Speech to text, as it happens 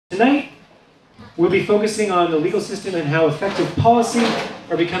Tonight, we'll be focusing on the legal system and how effective policy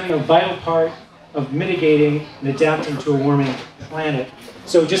are becoming a vital part of mitigating and adapting to a warming planet.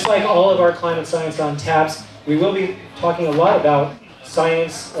 So just like all of our climate science on taps, we will be talking a lot about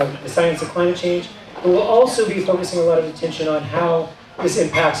science, the science of climate change, but we'll also be focusing a lot of attention on how this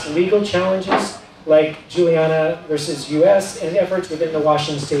impacts legal challenges like Juliana versus US and efforts within the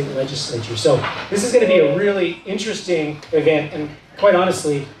Washington State Legislature. So this is going to be a really interesting event and quite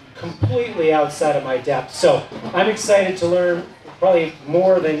honestly, completely outside of my depth. So I'm excited to learn probably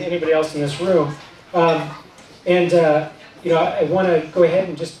more than anybody else in this room. You know, I want to go ahead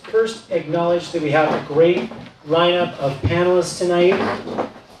and just first acknowledge that we have a great lineup of panelists tonight.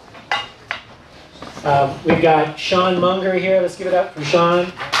 We've got Sean Munger here. Let's give it up for Sean.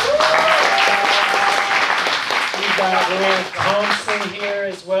 We've got Luann Thompson here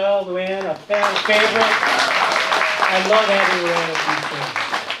as well. Luann, a fan favorite. I love having Luann at these things.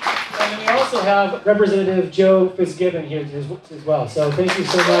 And then we also have Representative Joe Fitzgibbon here as well. So thank you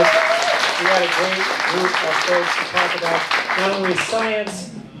so much. We got a great group of folks to talk about not only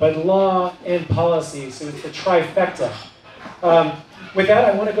science, but law and policy. So it's the trifecta. With that,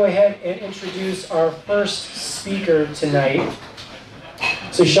 I want to go ahead and introduce our first speaker tonight.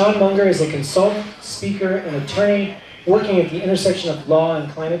 So Sean Munger is a consultant, speaker, and attorney working at the intersection of law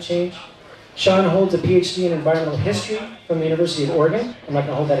and climate change. Sean holds a PhD in environmental history from the University of Oregon. I'm not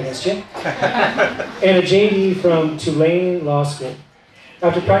going to hold that against you. And a JD from Tulane Law School.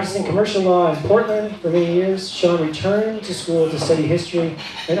 After practicing commercial law in Portland for many years, Sean returned to school to study history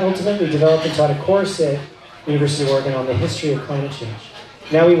and ultimately developed and taught a course at the University of Oregon on the history of climate change.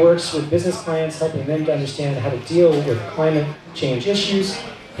 Now he works with business clients, helping them to understand how to deal with climate change issues.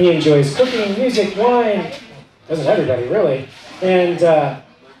 He enjoys cooking, music, wine, doesn't everybody really, and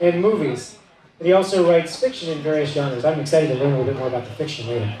movies. And he also writes fiction in various genres. I'm excited to learn a little bit more about the fiction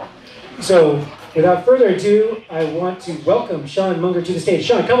later. So, without further ado, I want to welcome Sean Munger to the stage.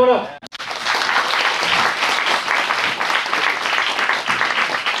 Sean, come on up.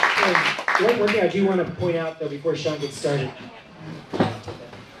 And one thing I do want to point out, though, before Sean gets started,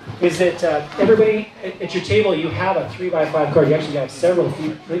 is that everybody at your table, you have a 3x5 card. You actually have several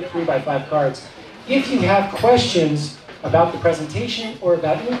 3x5 cards. If you have questions about the presentation or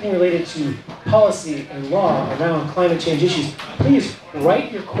about anything related to policy and law around climate change issues, please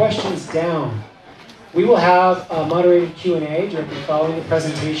write your questions down. We will have a moderated Q&A directly following the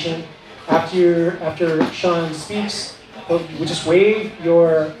presentation. After Sean speaks, we'll just wave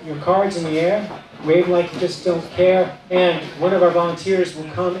your cards in the air, wave like you just don't care, and one of our volunteers will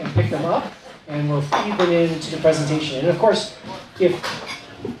come and pick them up, and we'll feed them into the presentation. And of course, if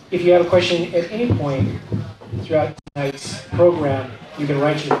you have a question at any point throughout tonight's program, you can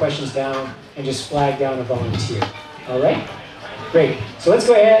write your questions down and just flag down a volunteer. All right? Great. So let's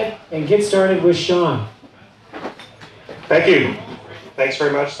go ahead and get started with Sean. Thank you. Thanks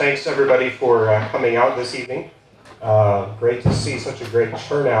very much. Thanks everybody for coming out this evening. Great to see such a great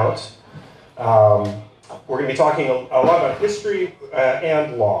turnout. We're going to be talking a lot about history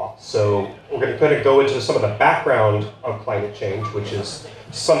and law. So we're going to kind of go into some of the background of climate change, which is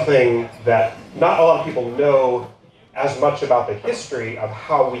something that not a lot of people know as much about the history of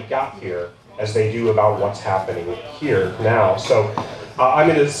how we got here as they do about what's happening here now. So I'm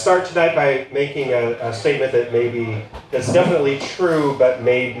going to start tonight by making a statement that maybe is definitely true, but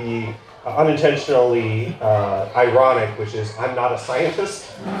maybe unintentionally ironic, which is I'm not a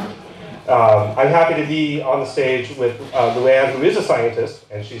scientist. I'm happy to be on the stage with Luann, who is a scientist,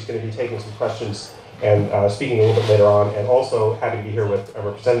 and she's going to be taking some questions and speaking a little bit later on, and also happy to be here with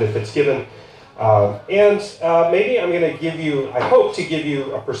Representative Fitzgibbon. Maybe I'm going to give you, I hope to give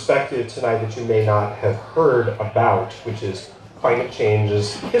you a perspective tonight that you may not have heard about, which is climate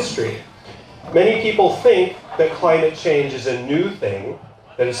change's history. Many people think that climate change is a new thing,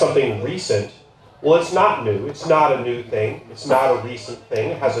 that it's something recent. Well, it's not new. It's not a new thing. It's not a recent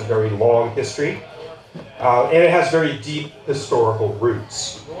thing. It has a very long history. And it has very deep historical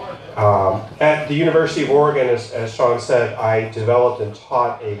roots. At the University of Oregon, as Sean said, I developed and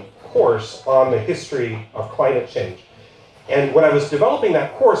taught a course on the history of climate change. And when I was developing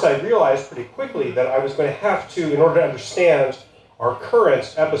that course, I realized pretty quickly that I was going to have to, in order to understand our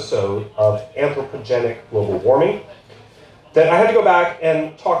current episode of anthropogenic global warming, that I had to go back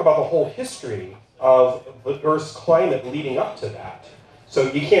and talk about the whole history of the Earth's climate leading up to that. So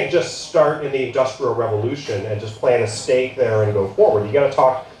you can't just start in the Industrial Revolution and just plant a stake there and go forward. You got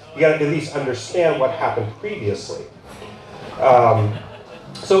to at least understand what happened previously.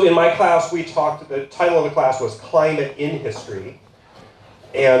 So in my class, the title of the class was Climate in History.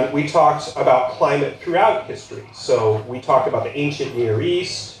 And we talked about climate throughout history. So we talked about the ancient Near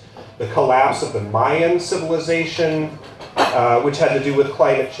East, the collapse of the Mayan civilization, which had to do with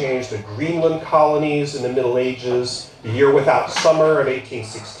climate change, the Greenland colonies in the Middle Ages, the year without summer of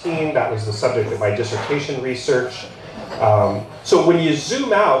 1816, that was the subject of my dissertation research. So when you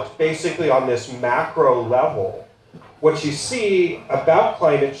zoom out, basically on this macro level, what you see about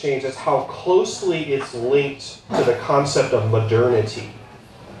climate change is how closely it's linked to the concept of modernity.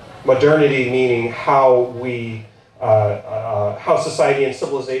 Modernity meaning how society and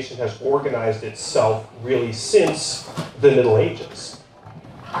civilization has organized itself really since the Middle Ages.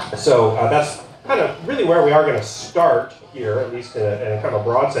 So that's kind of really where we are going to start here, at least in a kind of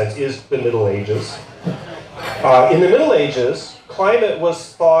broad sense, is the Middle Ages. In the Middle Ages, climate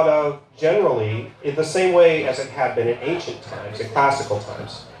was thought of generally in the same way as it had been in ancient times, in classical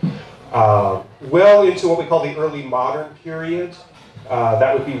times. Well into what we call the early modern period.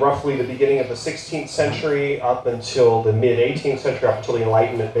 That would be roughly the beginning of the 16th century up until the mid-18th century, up until the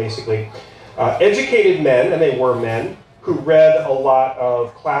Enlightenment, basically. Educated men, and they were men, who read a lot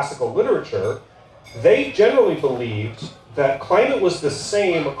of classical literature, they generally believed that climate was the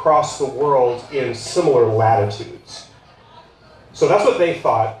same across the world in similar latitudes. So that's what they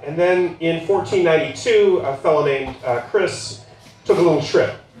thought. And then in 1492, a fellow named Chris took a little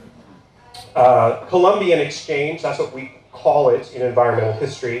trip. Columbian exchange, that's what we call it in environmental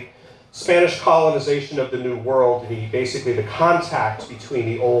history. Spanish colonization of the New World, basically the contact between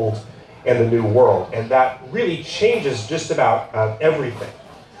the old and the New World. And that really changes just about everything.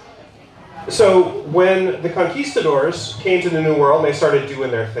 So when the conquistadors came to the New World, they started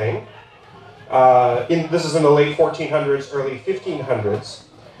doing their thing. This is in the late 1400s, early 1500s.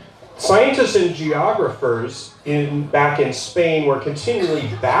 Scientists and geographers back in Spain were continually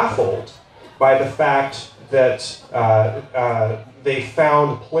baffled by the fact that they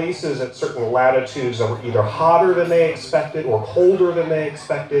found places at certain latitudes that were either hotter than they expected or colder than they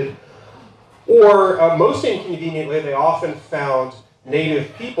expected, or most inconveniently, they often found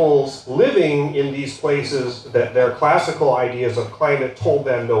native peoples living in these places that their classical ideas of climate told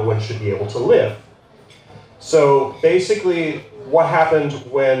them no one should be able to live. So basically, what happened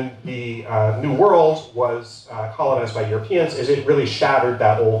when the New World was colonized by Europeans is it really shattered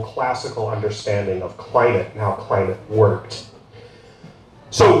that old classical understanding of climate and how climate worked.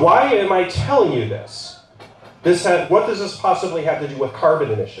 So why am I telling you this? What does this possibly have to do with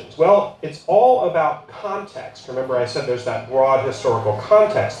carbon emissions? Well, it's all about context. Remember I said there's that broad historical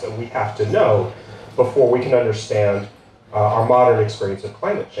context that we have to know before we can understand our modern experience of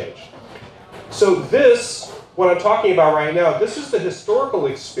climate change. So what I'm talking about right now, this is the historical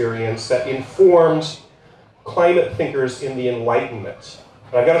experience that informed climate thinkers in the Enlightenment.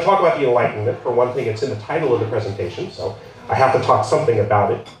 And I've got to talk about the Enlightenment. For one thing, it's in the title of the presentation, so I have to talk something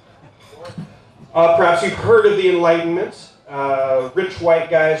about it. Perhaps you've heard of the Enlightenment. Rich white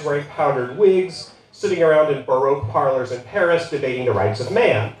guys wearing powdered wigs, sitting around in Baroque parlors in Paris debating the rights of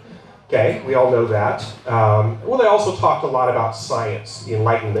man. Okay, we all know that. Well, they also talked a lot about science. The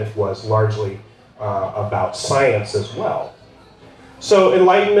Enlightenment was largely about science as well. So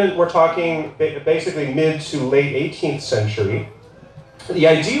Enlightenment, we're talking basically mid to late 18th century. The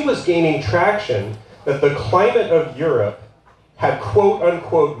idea was gaining traction that the climate of Europe had quote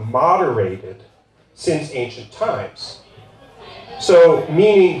unquote moderated since ancient times. So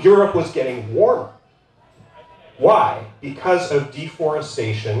meaning Europe was getting warmer. Why? Because of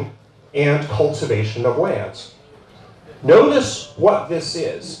deforestation and cultivation of lands. Notice what this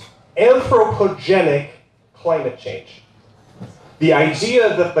is. Anthropogenic climate change. The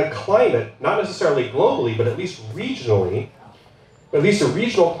idea that the climate, not necessarily globally, but at least regionally, at least a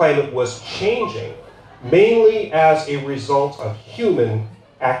regional climate was changing, mainly as a result of human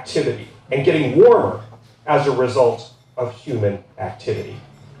activity, and getting warmer as a result of human activity.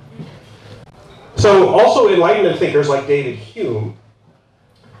 So also Enlightenment thinkers like David Hume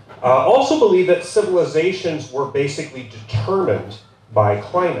also believe that civilizations were basically determined by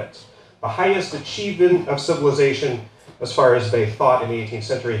climate. The highest achievement of civilization, as far as they thought in the 18th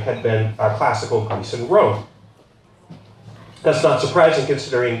century, had been classical Greece and Rome. That's not surprising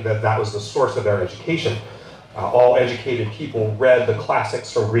considering that that was the source of their education. All educated people read the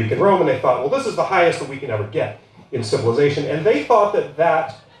classics from Greek and Rome, and they thought, well, this is the highest that we can ever get in civilization. And they thought that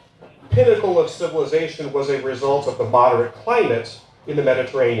that pinnacle of civilization was a result of the moderate climate in the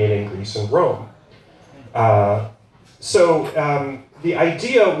Mediterranean in Greece and Rome. The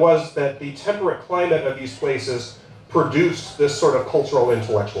idea was that the temperate climate of these places produced this sort of cultural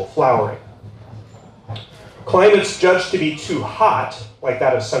intellectual flowering. Climates judged to be too hot, like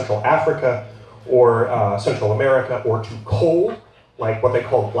that of Central Africa or Central America, or too cold, like what they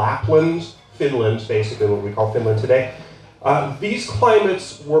call Lapland, Finland, basically what we call Finland today, These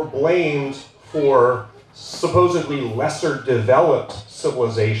climates were blamed for supposedly lesser developed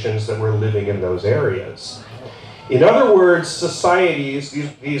civilizations that were living in those areas. In other words, societies,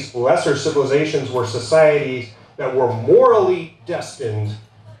 these lesser civilizations were societies that were morally destined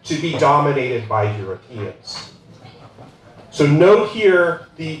to be dominated by Europeans. So note here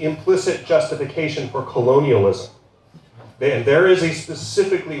the implicit justification for colonialism. And there is a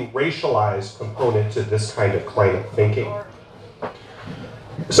specifically racialized component to this kind of climate thinking.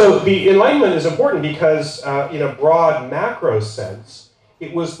 So the Enlightenment is important because, in a broad macro sense,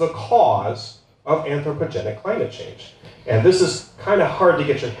 it was the cause of anthropogenic climate change. And this is kind of hard to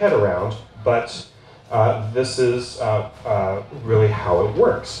get your head around, but this is really how it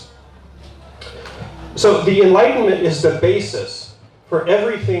works. So the Enlightenment is the basis for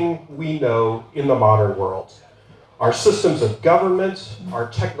everything we know in the modern world. Our systems of government, our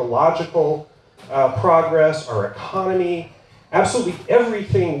technological progress, our economy, absolutely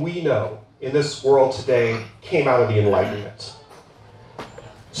everything we know in this world today came out of the Enlightenment.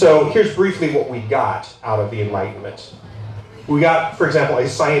 So here's briefly what we got out of the Enlightenment. We got, for example, a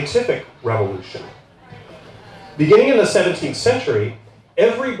scientific revolution. Beginning in the 17th century,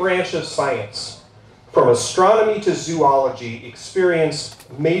 every branch of science, from astronomy to zoology, experienced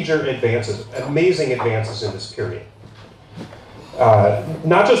major advances, amazing advances in this period.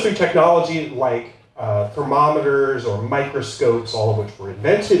 Not just through technology like thermometers or microscopes, all of which were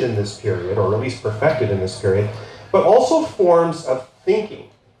invented in this period, or at least perfected in this period, but also forms of thinking,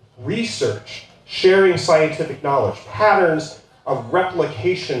 research, sharing scientific knowledge, patterns of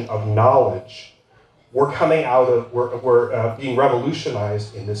replication of knowledge were coming out of, were being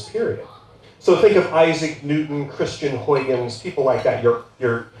revolutionized in this period. So think of Isaac Newton, Christian Huygens, people like that.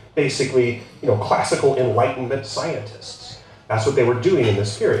 You're basically, classical Enlightenment scientists. That's what they were doing in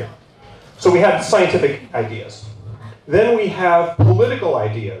this period. So we had scientific ideas. Then we have political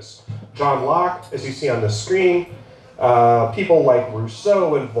ideas. John Locke, as you see on the screen, people like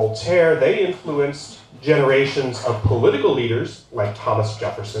Rousseau and Voltaire, they influenced generations of political leaders like Thomas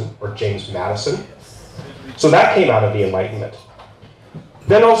Jefferson or James Madison. So that came out of the Enlightenment.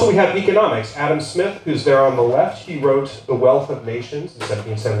 Then also we have economics. Adam Smith, who's there on the left, he wrote The Wealth of Nations in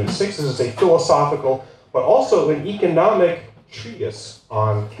 1776. This is a philosophical, but also an economic treatise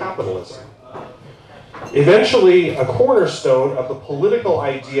on capitalism. Eventually, a cornerstone of the political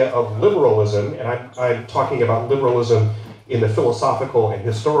idea of liberalism, and I'm talking about liberalism in the philosophical and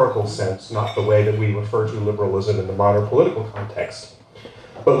historical sense, not the way that we refer to liberalism in the modern political context,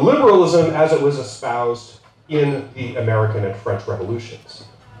 but liberalism as it was espoused in the American and French revolutions.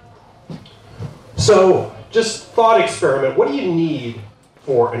 So, just thought experiment, what do you need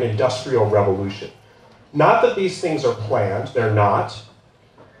for an industrial revolution? Not that these things are planned, they're not,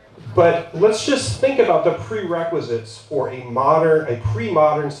 but let's just think about the prerequisites for a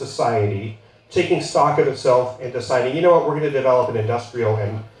pre-modern society taking stock of itself and deciding, you know what, we're going to develop an industrial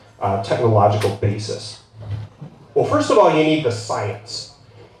and technological basis. Well, first of all, you need the science.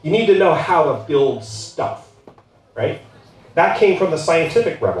 You need to know how to build stuff, right? That came from the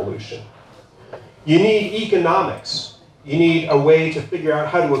scientific revolution. You need economics. You need a way to figure out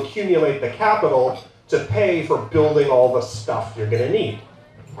how to accumulate the capital to pay for building all the stuff you're going to need.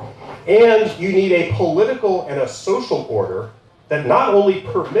 And you need a political and a social order that not only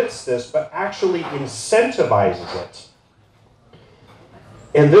permits this, but actually incentivizes it.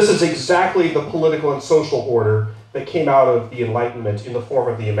 And this is exactly the political and social order that came out of the Enlightenment in the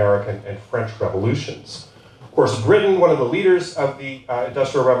form of the American and French revolutions. Of course, Britain, one of the leaders of the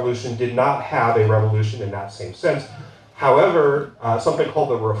Industrial Revolution, did not have a revolution in that same sense. However, something called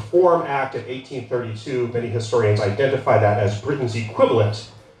the Reform Act of 1832, many historians identify that as Britain's equivalent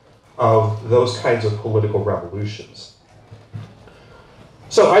of those kinds of political revolutions.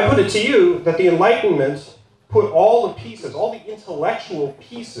 So I put it to you that the Enlightenment put all the pieces, all the intellectual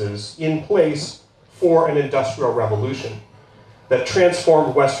pieces in place for an industrial revolution that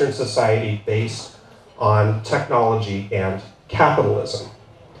transformed Western society based on technology and capitalism.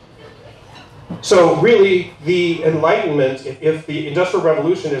 So really, the Enlightenment, if the Industrial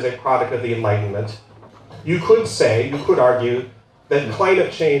Revolution is a product of the Enlightenment, you could argue that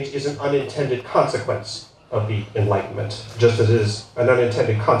climate change is an unintended consequence of the Enlightenment, just as it is an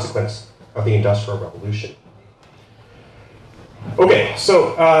unintended consequence of the Industrial Revolution. Okay,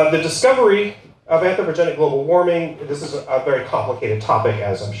 so the discovery of anthropogenic global warming, this is a very complicated topic,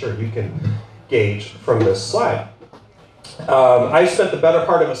 as I'm sure you can gauge from this slide. I spent the better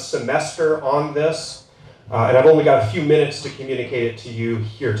part of a semester on this, and I've only got a few minutes to communicate it to you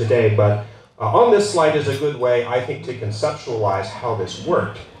here today, but on this slide is a good way, I think, to conceptualize how this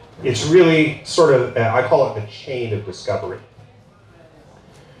worked. It's really sort of, I call it the chain of discovery.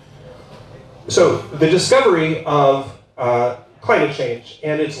 So the discovery of climate change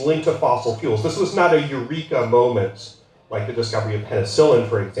and its link to fossil fuels. This was not a eureka moment like the discovery of penicillin,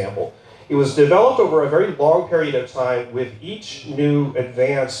 for example. It was developed over a very long period of time with each new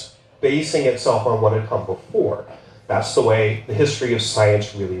advance basing itself on what had come before. That's the way the history of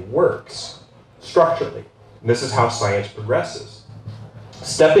science really works, structurally. And this is how science progresses.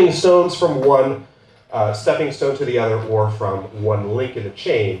 Stepping stones from one stepping stone to the other, or from one link in a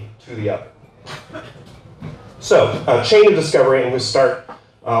chain to the other. So, chain of discovery, and we start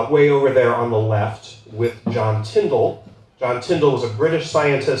way over there on the left with John Tyndall. John Tyndall was a British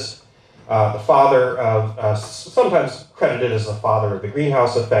scientist, the father of, sometimes credited as the father of the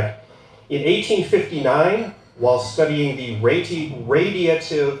greenhouse effect. In 1859, while studying the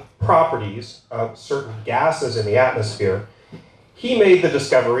radiative properties of certain gases in the atmosphere, he made the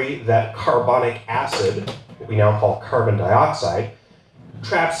discovery that carbonic acid, what we now call carbon dioxide,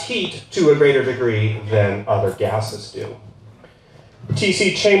 traps heat to a greater degree than other gases do.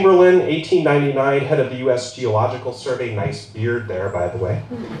 T.C. Chamberlain, 1899, head of the U.S. Geological Survey, nice beard there, by the way.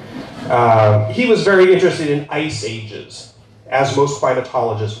 He was very interested in ice ages, as most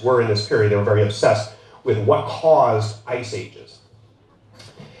climatologists were in this period. They were very obsessed with what caused ice ages.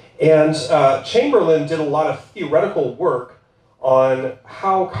 And Chamberlain did a lot of theoretical work on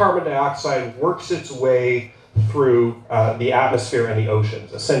how carbon dioxide works its way through the atmosphere and the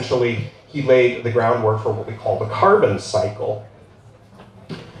oceans. Essentially, he laid the groundwork for what we call the carbon cycle.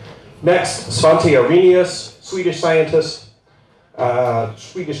 Next, Svante Arrhenius, Swedish scientist,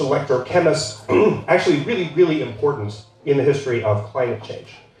 Swedish electrochemist, actually really important in the history of climate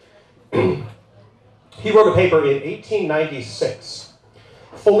change. He wrote a paper in 1896,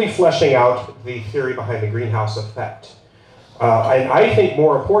 fully fleshing out the theory behind the greenhouse effect. And I think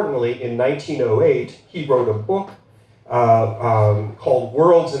more importantly, in 1908, he wrote a book called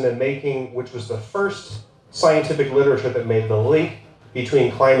Worlds in the Making, which was the first scientific literature that made the link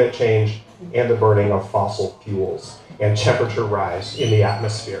between climate change and the burning of fossil fuels and temperature rise in the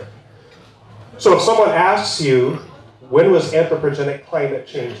atmosphere. So if someone asks you, when was anthropogenic climate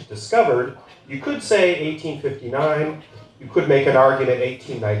change discovered, you could say 1859, you could make an argument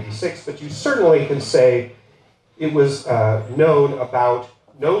 1896, but you certainly can say it was known about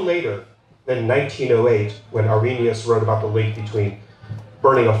no later than 1908 when Arrhenius wrote about the link between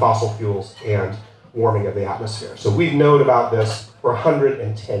burning of fossil fuels and warming of the atmosphere. So we've known about this for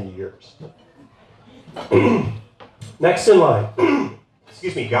 110 years. Next in line,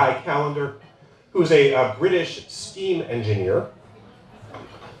 excuse me, Guy Callender, who's a British steam engineer.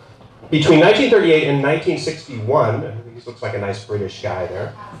 Between 1938 and 1961, he looks like a nice British guy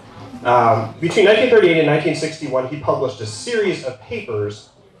there. Between 1938 and 1961, he published a series of papers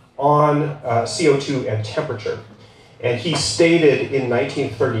on CO2 and temperature. And he stated in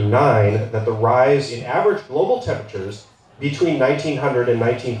 1939 that the rise in average global temperatures between 1900 and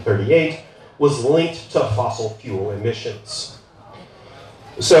 1938 was linked to fossil fuel emissions.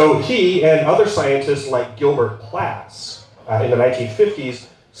 So he and other scientists like Gilbert Plass in the 1950s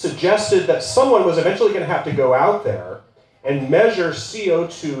suggested that someone was eventually going to have to go out there and measure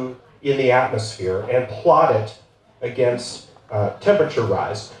CO2 in the atmosphere and plot it against temperature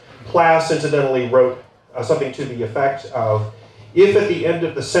rise. Plass incidentally wrote something to the effect of, if at the end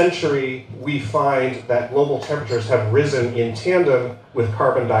of the century we find that global temperatures have risen in tandem with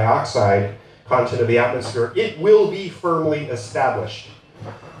carbon dioxide content of the atmosphere, it will be firmly established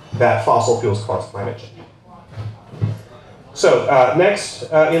that fossil fuels cause climate change. So next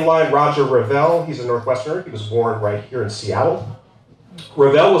in line, Roger Revelle. He's a Northwesterner. He was born right here in Seattle.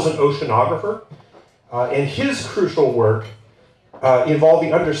 Revelle was an oceanographer, and his crucial work involved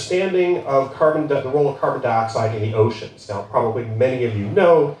the understanding of the role of carbon dioxide in the oceans. Now, probably many of you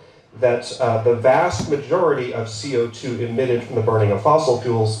know that the vast majority of CO2 emitted from the burning of fossil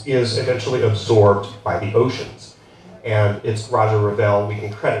fuels is eventually absorbed by the oceans. And it's Roger Revelle we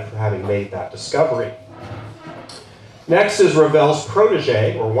can credit for having made that discovery. Next is Revelle's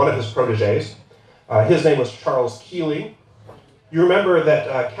protege, or one of his proteges. His name was Charles Keeling. You remember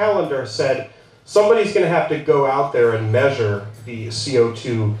that Callender said, somebody's going to have to go out there and measure the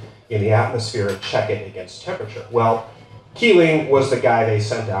CO2 in the atmosphere and check it against temperature. Well, Keeling was the guy they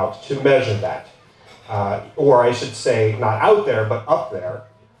sent out to measure that. Or I should say, not out there, but up there.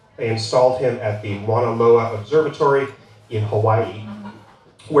 They installed him at the Mauna Loa Observatory in Hawaii,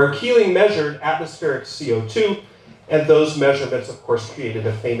 where Keeling measured atmospheric CO2, and those measurements, of course, created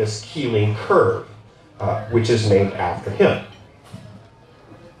a famous Keeling curve, which is named after him.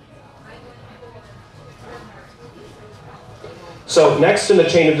 So next in the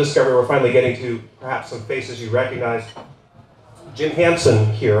chain of discovery, we're finally getting to perhaps some faces you recognize. Jim Hansen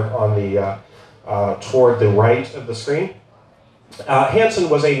here on the toward the right of the screen. Hansen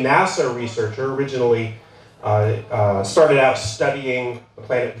was a NASA researcher, originally started out studying the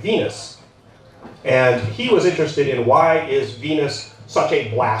planet Venus. And he was interested in why is Venus such a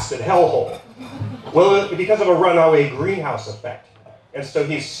blasted hellhole? Well, because of a runaway greenhouse effect. And so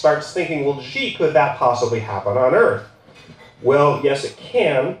he starts thinking, well, gee, could that possibly happen on Earth? Well, yes, it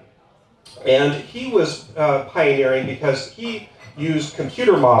can. And he was pioneering because he used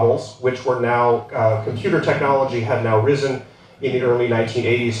computer models, which were now, computer technology had now risen in the early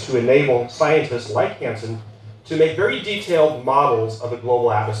 1980s to enable scientists like Hansen to make very detailed models of the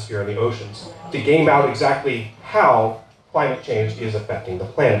global atmosphere and the oceans to game out exactly how climate change is affecting the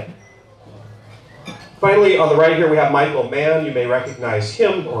planet. Finally, on the right here, we have Michael Mann. You may recognize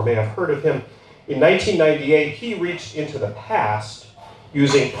him or may have heard of him. In 1998, he reached into the past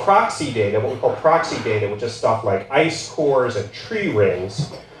using proxy data, what we call proxy data, which is stuff like ice cores and tree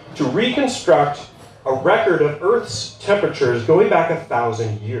rings, to reconstruct a record of Earth's temperatures going back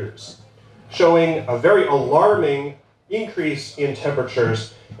 1,000 years, showing a very alarming increase in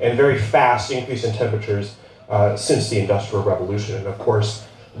temperatures and very fast increase in temperatures since the Industrial Revolution. And of course,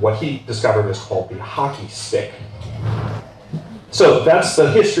 what he discovered is called the hockey stick. So that's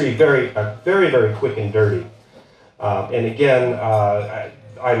the history, very, very quick and dirty. And again,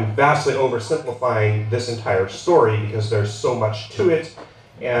 I'm vastly oversimplifying this entire story because there's so much to it.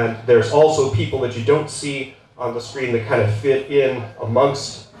 And there's also people that you don't see on the screen that kind of fit in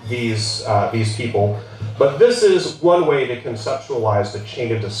amongst these people. But this is one way to conceptualize the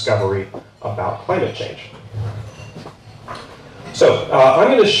chain of discovery about climate change. So I'm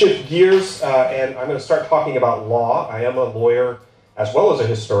going to shift gears and I'm going to start talking about law. I am a lawyer as well as a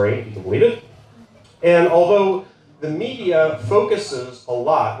historian, if you can believe it. And although the media focuses a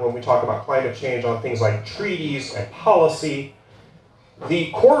lot when we talk about climate change on things like treaties and policy, the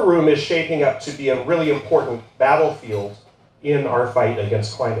courtroom is shaping up to be a really important battlefield in our fight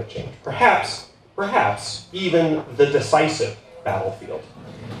against climate change. Perhaps even the decisive battlefield,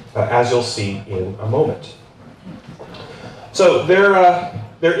 as you'll see in a moment. So there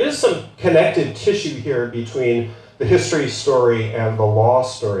is some connected tissue here between the history story and the law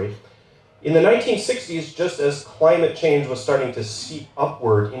story. In the 1960s, just as climate change was starting to seep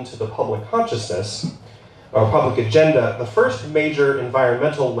upward into the public consciousness, or public agenda, the first major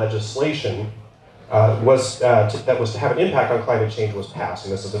environmental legislation that was to have an impact on climate change was passed.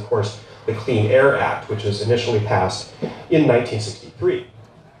 And this is, of course, the Clean Air Act, which was initially passed in 1963.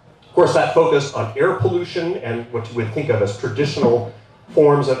 Of course, that focused on air pollution and what you would think of as traditional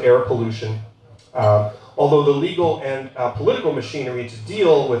forms of air pollution. Although the legal and political machinery to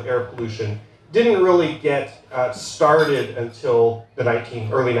deal with air pollution didn't really get started until the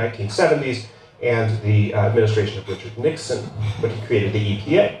early 1970s and the administration of Richard Nixon, when he created the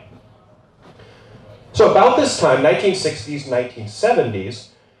EPA. So about this time, 1960s, 1970s,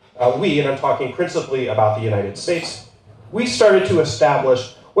 we, and I'm talking principally about the United States, we started to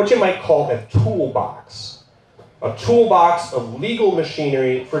establish what you might call a toolbox of legal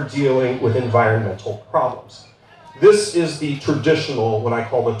machinery for dealing with environmental problems. This is the traditional, what I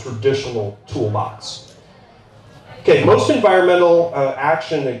call the traditional toolbox. Okay, most environmental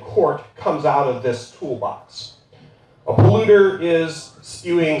action in court comes out of this toolbox. A polluter is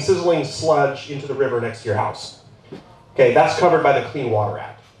spewing sizzling sludge into the river next to your house. Okay, that's covered by the Clean Water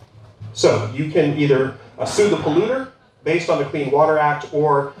Act. So you can either sue the polluter based on the Clean Water Act,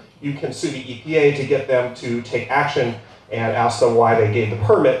 or you can sue the EPA to get them to take action and ask them why they gave the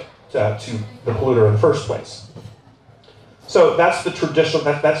permit to the polluter in the first place. So that's the traditional,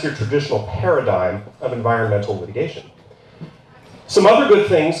 that's your traditional paradigm of environmental litigation. Some other good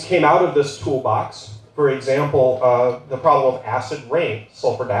things came out of this toolbox. For example, the problem of acid rain,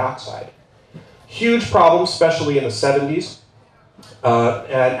 sulfur dioxide. Huge problem, especially in the 70s. And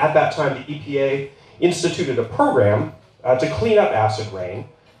at that time, the EPA instituted a program to clean up acid rain.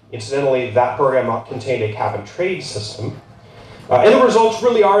 Incidentally, that program contained a cap and trade system. And the results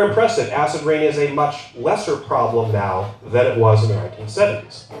really are impressive. Acid rain is a much lesser problem now than it was in the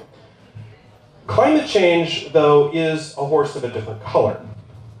 1970s. Climate change, though, is a horse of a different color.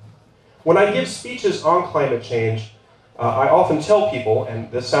 When I give speeches on climate change, I often tell people,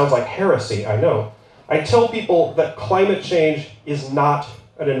 and this sounds like heresy, I know, I tell people that climate change is not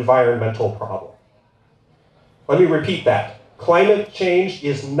an environmental problem. Let me repeat that. Climate change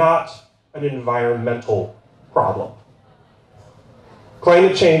is not an environmental problem.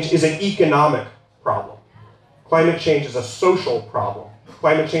 Climate change is an economic problem. Climate change is a social problem.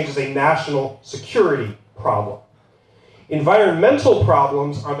 Climate change is a national security problem. Environmental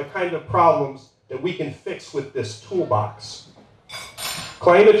problems are the kind of problems that we can fix with this toolbox.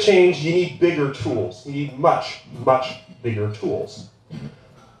 Climate change, you need bigger tools. You need much, much bigger tools.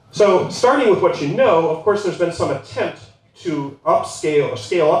 So starting with what you know, of course there's been some attempt to upscale or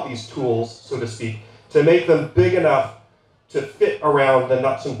scale up these tools, so to speak, to make them big enough to fit around the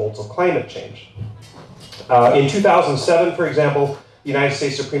nuts and bolts of climate change. In 2007, for example, the United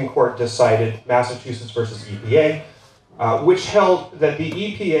States Supreme Court decided Massachusetts versus EPA, which held that the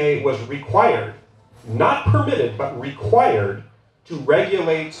EPA was required, not permitted, but required to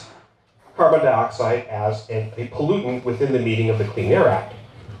regulate carbon dioxide as a pollutant within the meaning of the Clean Air Act.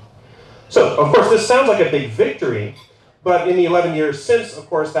 So, of course, this sounds like a big victory, but in the 11 years since, of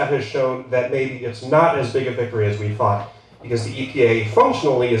course, that has shown that maybe it's not as big a victory as we thought, because the EPA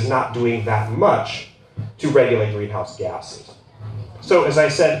functionally is not doing that much to regulate greenhouse gases. So, as I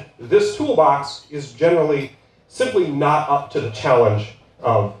said, this toolbox is generally simply not up to the challenge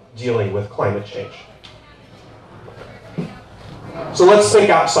of dealing with climate change. So let's think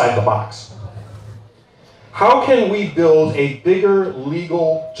outside the box. How can we build a bigger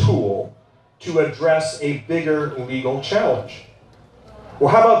legal tool to address a bigger legal challenge? Well,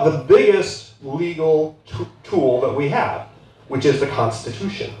 how about the biggest legal tool that we have, which is the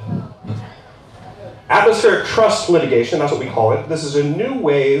Constitution? Atmospheric trust litigation, that's what we call it. This is a new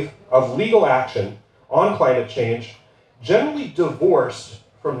wave of legal action on climate change, generally divorced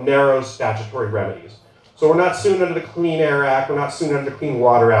from narrow statutory remedies. So we're not suing under the Clean Air Act, we're not suing under the Clean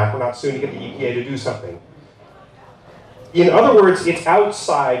Water Act, we're not suing to get the EPA to do something. In other words, it's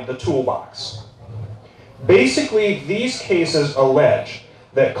outside the toolbox. Basically, these cases allege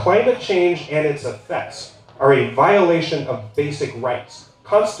that climate change and its effects are a violation of basic rights,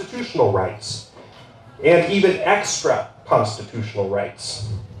 constitutional rights, and even extra constitutional rights.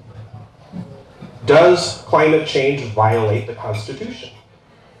 Does climate change violate the Constitution?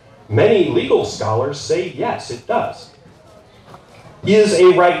 Many legal scholars say yes, it does. Is a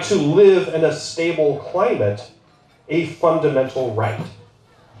right to live in a stable climate a fundamental right?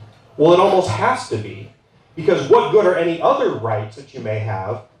 Well, it almost has to be, because what good are any other rights that you may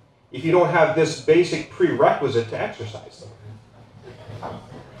have if you don't have this basic prerequisite to exercise them?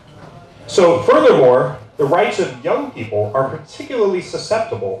 So furthermore, the rights of young people are particularly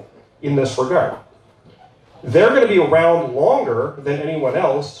susceptible in this regard. They're going to be around longer than anyone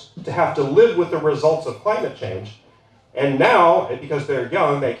else to have to live with the results of climate change. And now, because they're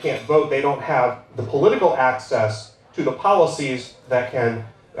young, they can't vote, they don't have the political access to the policies that can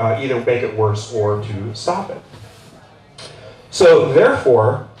either make it worse or to stop it. So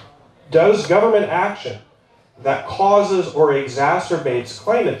therefore, does government action that causes or exacerbates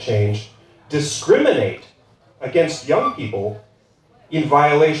climate change discriminate against young people in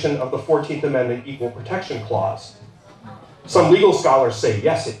violation of the 14th Amendment Equal Protection Clause? Some legal scholars say,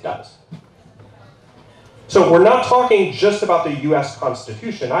 yes, it does. So we're not talking just about the US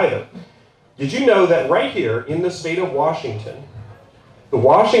Constitution either. Did you know that right here in the state of Washington, the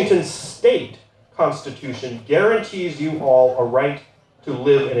Washington State Constitution guarantees you all a right to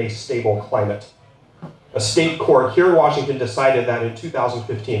live in a stable climate? A state court here in Washington decided that in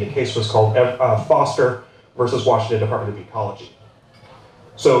 2015. The case was called Foster versus Washington Department of Ecology.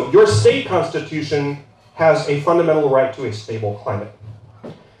 So your state constitution has a fundamental right to a stable climate.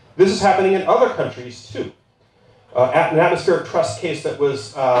 This is happening in other countries too. An atmospheric trust case that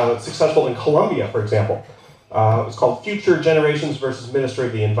was successful in Colombia, for example. It was called Future Generations versus Ministry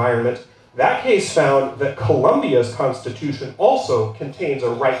of the Environment. That case found that Colombia's constitution also contains a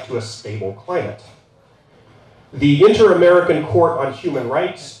right to a stable climate. The Inter-American Court on Human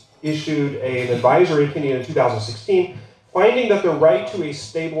Rights issued an advisory opinion in 2016 finding that the right to a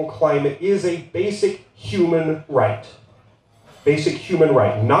stable climate is a basic human right. Basic human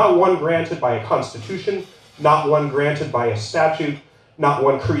right, not one granted by a constitution, not one granted by a statute, not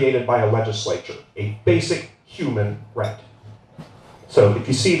one created by a legislature. A basic human right. So if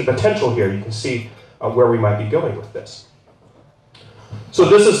you see the potential here, you can see where we might be going with this. So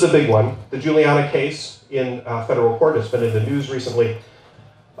this is the big one, the Juliana case in federal court. It's been in the news recently.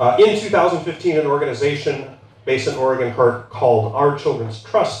 In 2015, an organization based in Oregon called Our Children's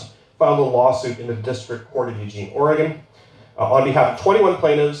Trust filed a lawsuit in the District Court of Eugene, Oregon, on behalf of 21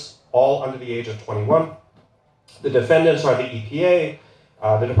 plaintiffs, all under the age of 21. The defendants are the EPA,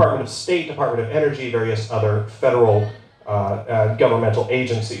 the Department of State, Department of Energy, various other federal governmental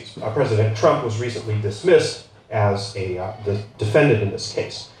agencies. President Trump was recently dismissed as the defendant in this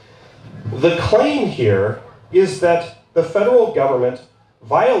case. The claim here is that the federal government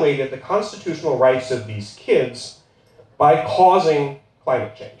violated the constitutional rights of these kids by causing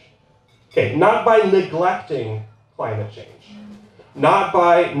climate change. Okay, not by neglecting climate change. Not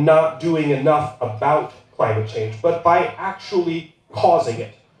by not doing enough about climate change, but by actually causing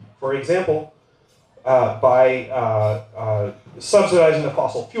it. For example, by subsidizing the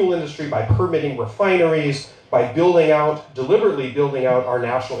fossil fuel industry, by permitting refineries, by deliberately building out our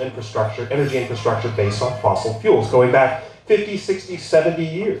national infrastructure, energy infrastructure based on fossil fuels, going back 50, 60, 70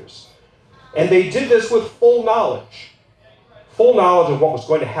 years. And they did this with full knowledge of what was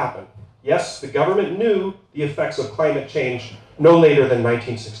going to happen. Yes, the government knew the effects of climate change no later than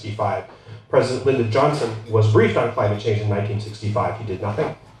 1965. President Lyndon Johnson was briefed on climate change in 1965. He did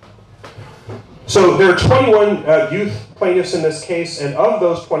nothing. So there are 21 youth plaintiffs in this case, and of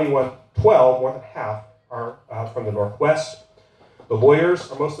those 21, 12, more than half, are from the Northwest. The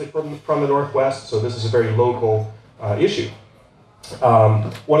lawyers are mostly from the Northwest, so this is a very local issue.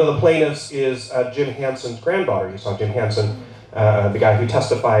 One of the plaintiffs is Jim Hansen's granddaughter. You saw Jim Hansen, the guy who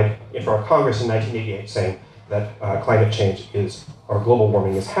testified in front of Congress in 1988 saying that climate change or global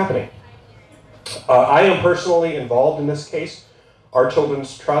warming is happening. I am personally involved in this case. Our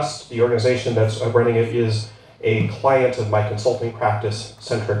Children's Trust, the organization that's running it, is a client of my consulting practice,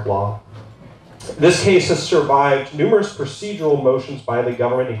 Centric Law. This case has survived numerous procedural motions by the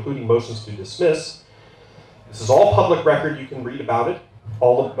government, including motions to dismiss. This is all public record. You can read about it.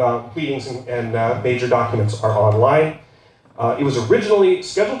 All the pleadings and major documents are online. It was originally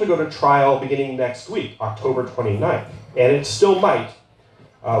scheduled to go to trial beginning next week, October 29th, and it still might.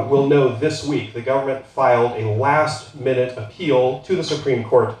 We'll know this week. The government filed a last-minute appeal to the Supreme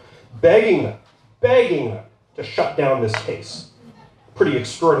Court, begging them to shut down this case. Pretty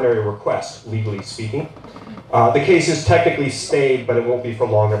extraordinary request, legally speaking. The case is technically stayed, but it won't be for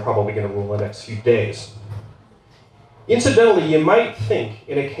long. They're probably going to rule in the next few days. Incidentally, you might think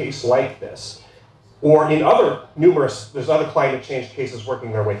in a case like this, or in there's other climate change cases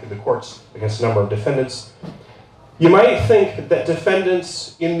working their way through the courts against a number of defendants. You might think that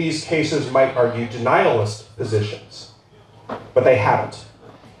defendants in these cases might argue denialist positions, but they haven't.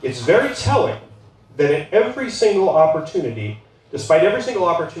 It's very telling that at every single opportunity, despite every single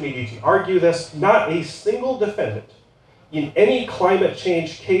opportunity to argue this, not a single defendant in any climate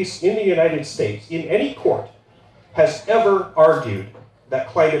change case in the United States, in any court, has ever argued that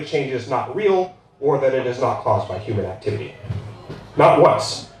climate change is not real or that it is not caused by human activity. Not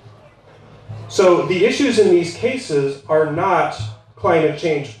once. So the issues in these cases are not climate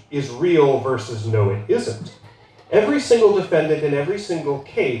change is real versus no, it isn't. Every single defendant in every single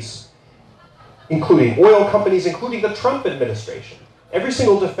case, including oil companies, including the Trump administration, every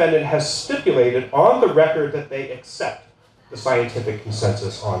single defendant has stipulated on the record that they accept the scientific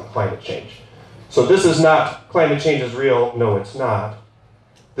consensus on climate change. So this is not climate change is real, no it's not.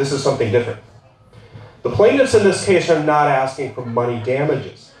 This is something different. The plaintiffs in this case are not asking for money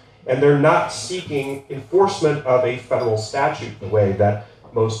damages, and they're not seeking enforcement of a federal statute the way that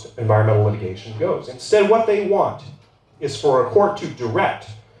most environmental litigation goes. Instead, what they want is for a court to direct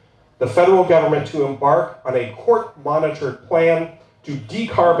the federal government to embark on a court-monitored plan to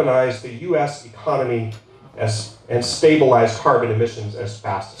decarbonize the US economy and stabilize carbon emissions as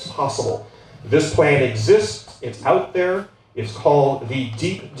fast as possible. This plan exists, it's out there, it's called the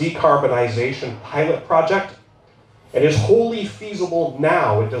Deep Decarbonization Pilot Project, and it's wholly feasible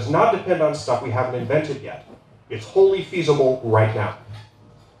now. It does not depend on stuff we haven't invented yet. It's wholly feasible right now.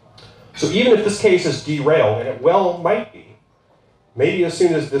 So even if this case is derailed, and it well might be, maybe as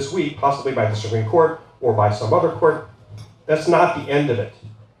soon as this week, possibly by the Supreme Court or by some other court, that's not the end of it.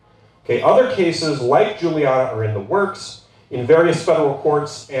 Okay, other cases like Juliana are in the works, in various federal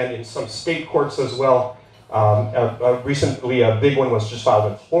courts and in some state courts as well. Recently, a big one was just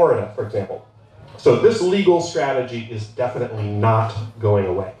filed in Florida, for example. So this legal strategy is definitely not going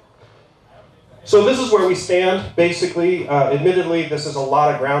away. So this is where we stand, basically. Admittedly, this is a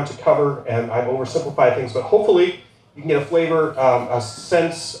lot of ground to cover, and I've oversimplified things, but hopefully you can get a flavor, a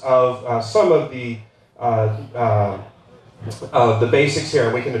sense of some of the basics here,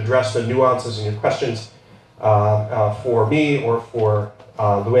 and we can address the nuances in your questions for me or for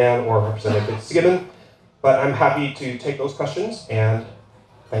Luann or Representative Fitzgibbon. But I'm happy to take those questions, and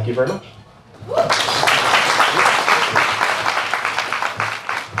thank you very much.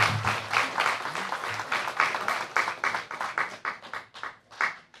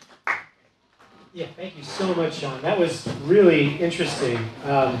 Yeah, thank you so much, Sean. That was really interesting.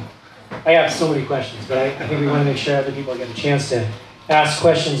 I have so many questions, but I think we want to make sure other people get a chance to ask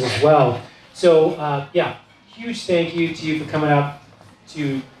questions as well. So, yeah, huge thank you to you for coming up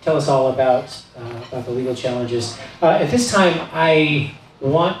to tell us all about the legal challenges. At this time, I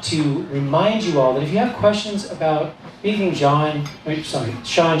want to remind you all that if you have questions about anything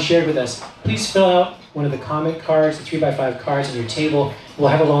Sean shared with us, please fill out one of the comment cards, the 3x5 cards on your table. We'll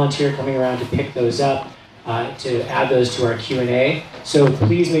have a volunteer coming around to pick those up, to add those to our Q&A. So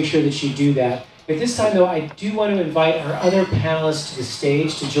please make sure that you do that. At this time, though, I do want to invite our other panelists to the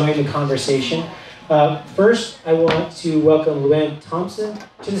stage to join the conversation. First, I want to welcome Luann Thompson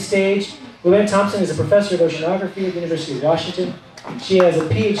to the stage. Luann Thompson is a professor of oceanography at the University of Washington. She has a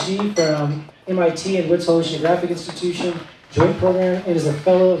PhD from MIT and Woods Hole Oceanographic Institution Joint Program and is a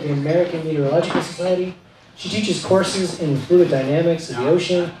fellow of the American Meteorological Society. She teaches courses in fluid dynamics of the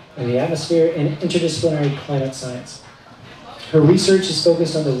ocean and the atmosphere and interdisciplinary climate science. Her research is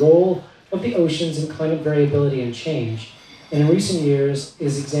focused on the role of the oceans in climate variability and change, and in recent years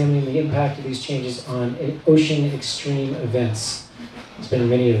is examining the impact of these changes on ocean extreme events. There's been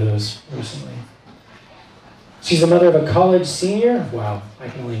many of those recently. She's the mother of a college senior. Wow, I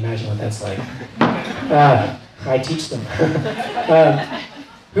can only imagine what that's like. I teach them.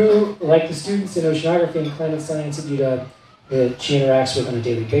 Who, like the students in oceanography and climate science at UW that she interacts with on a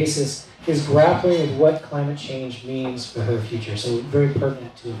daily basis, is grappling with what climate change means for her future. So very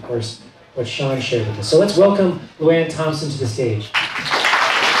pertinent to, of course, what Sean shared with us. So let's welcome Luann Thompson to the stage.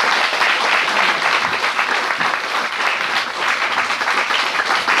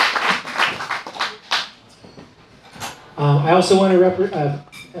 I also want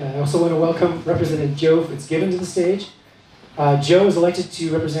to welcome Representative Joe Fitzgibbon to the stage. Joe was elected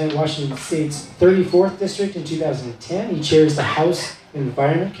to represent Washington State's 34th District in 2010. He chairs the House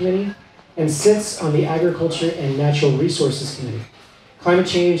Environment Committee and sits on the Agriculture and Natural Resources Committee. Climate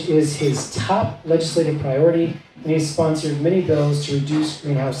change is his top legislative priority, and he has sponsored many bills to reduce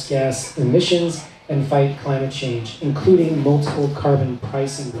greenhouse gas emissions and fight climate change, including multiple carbon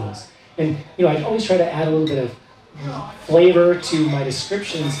pricing bills. And I always try to add a little bit of flavor to my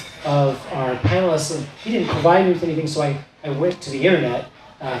descriptions of our panelists, and he didn't provide me with anything, so I went to the internet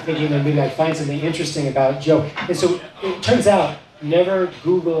thinking that maybe I'd find something interesting about Joe. And so it turns out, never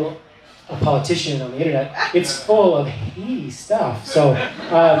Google a politician on the internet. It's full of heady stuff. So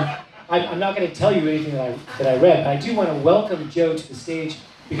I'm not going to tell you anything that I read, but I do want to welcome Joe to the stage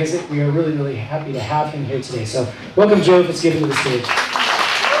because we are really, really happy to have him here today. So welcome Joe Fitzgibbon to the stage.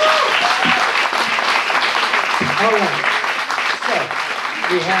 All right, so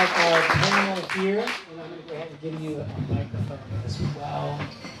we have our panel here, and I'm going to go ahead and give you a microphone as well.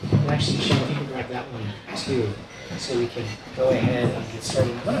 And actually, Sean, if you can grab that one too, so we can go ahead and get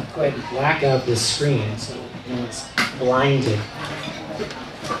started. I'm going to go ahead and black out this screen so no one's blinded.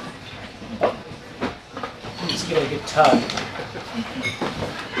 Just give it a good tug.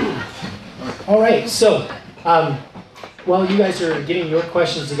 All right, so while you guys are getting your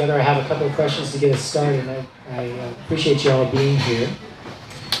questions together, I have a couple of questions to get us started, and I appreciate you all being here.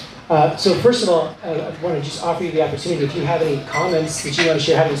 So first of all, I want to just offer you the opportunity, if you have any comments that you want to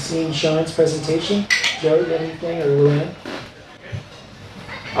share, having seen Sean's presentation. Joe, you have anything, or Luann?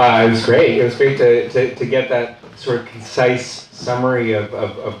 It was great. It was great to get that sort of concise summary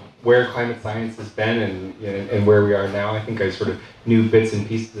of where climate science has been and where we are now. I think I sort of knew bits and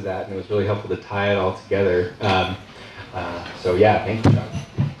pieces of that, and it was really helpful to tie it all together. So yeah, thank you, Sean.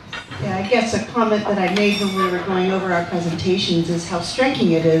 Yeah, I guess a comment that I made when we were going over our presentations is how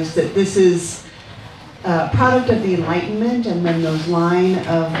striking it is that this is a product of the Enlightenment and then those line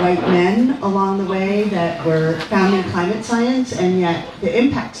of white men along the way that were founding climate science, and yet the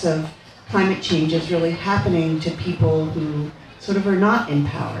impacts of climate change is really happening to people who sort of are not in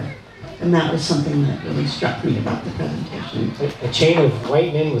power. And that was something that really struck me about the presentation. A chain of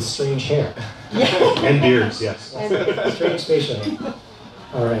white men with strange hair. Yeah. And beards, yes. Strange facial hair.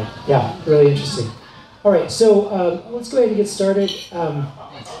 All right, yeah, really interesting. All right, so let's go ahead and get started. I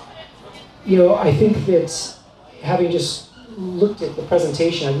think that having just looked at the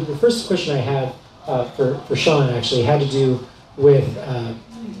presentation, the first question I had for Sean actually had to do with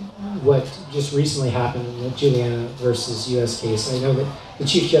what just recently happened in the Juliana versus U.S. case. I know that the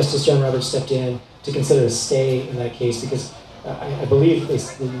Chief Justice, John Roberts, stepped in to consider a stay in that case because I believe the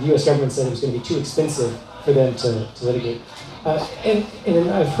U.S. government said it was going to be too expensive for them to litigate. And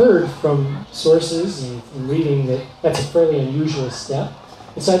I've heard from sources and from reading that that's a fairly unusual step.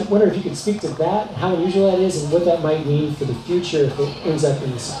 And so I wonder if you could speak to that, how unusual that is, and what that might mean for the future if it ends up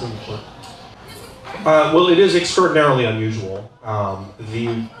in the Supreme Court. Well, it is extraordinarily unusual.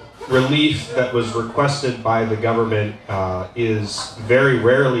 The relief that was requested by the government is very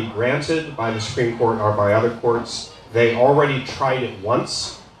rarely granted by the Supreme Court or by other courts. They already tried it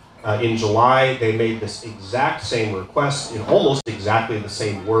once. In July, they made this exact same request in almost exactly the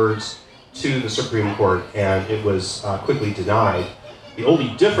same words to the Supreme Court, and it was quickly denied. The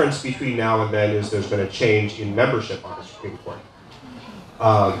only difference between now and then is there's been a change in membership on the Supreme Court.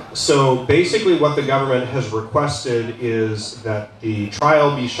 So basically what the government has requested is that the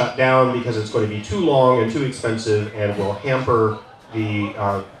trial be shut down because it's going to be too long and too expensive and will hamper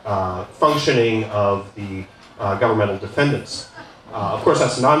the functioning of the governmental defendants. Of course,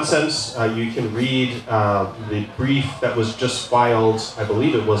 that's nonsense. You can read the brief that was just filed, I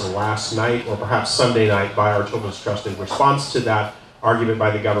believe it was last night or perhaps Sunday night, by our Children's Trust in response to that argument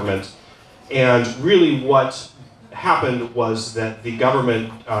by the government. And really what happened was that the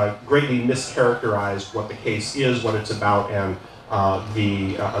government greatly mischaracterized what the case is, what it's about, and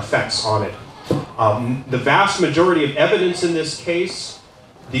the effects on it. The vast majority of evidence in this case,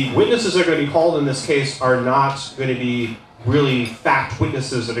 the witnesses that are going to be called in this case are not going to be really fact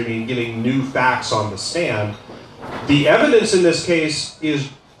witnesses that are going to be giving new facts on the stand. The evidence in this case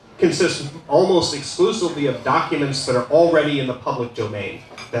consists almost exclusively of documents that are already in the public domain,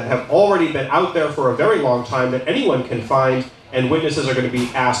 that have already been out there for a very long time, that anyone can find, and witnesses are going to be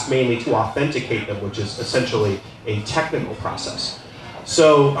asked mainly to authenticate them, which is essentially a technical process.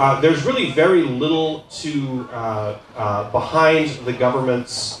 So there's really very little to behind the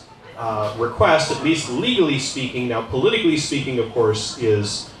government's request, at least legally speaking. Now, politically speaking, of course,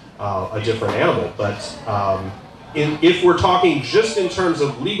 is a different animal. But if we're talking just in terms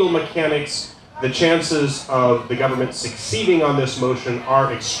of legal mechanics, the chances of the government succeeding on this motion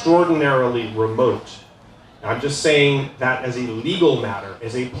are extraordinarily remote. I'm just saying that as a legal matter.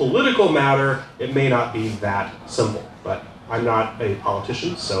 As a political matter, it may not be that simple. But I'm not a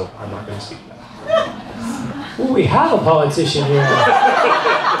politician, so I'm not going to speak to that. Well, we have a politician here.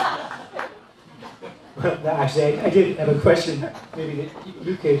 Actually, I did have a question maybe that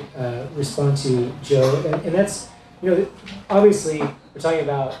you could respond to, Joe, and that's, obviously we're talking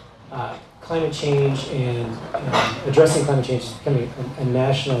about climate change and addressing climate change is becoming a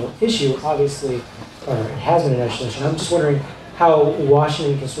national issue, obviously, or it has been a national issue. I'm just wondering how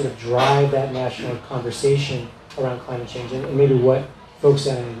Washington can sort of drive that national conversation around climate change and maybe what folks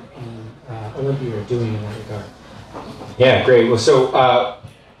in Olympia are doing in that regard. Yeah, great. Well, so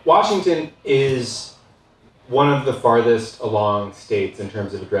Washington is one of the farthest along states in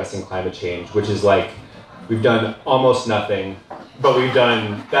terms of addressing climate change, which is like, we've done almost nothing, but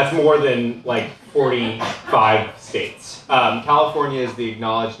that's more than like 45 states. California is the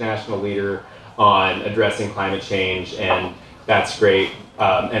acknowledged national leader on addressing climate change, and that's great.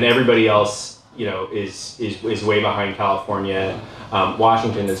 And everybody else, is way behind California.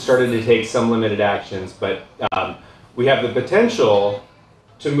 Washington has started to take some limited actions, but we have the potential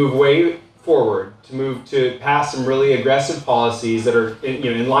to move way forward, to pass some really aggressive policies that are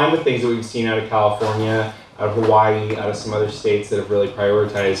in line with things that we've seen out of California, out of Hawaii, out of some other states that have really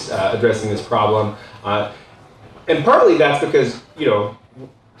prioritized addressing this problem. And partly that's because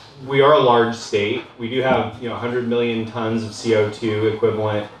we are a large state. We do have 100 million tons of CO2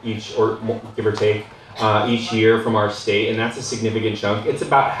 equivalent each, or give or take, each year from our state, and that's a significant chunk. It's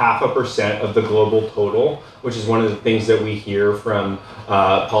about 0.5% of the global total, which is one of the things that we hear from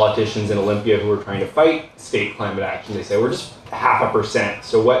politicians in Olympia who are trying to fight state climate action. They say, we're just 0.5%.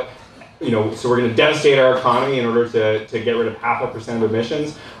 So what, so we're going to devastate our economy in order to get rid of 0.5% of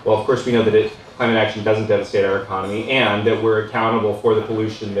emissions? Well, of course we know that climate action doesn't devastate our economy, and that we're accountable for the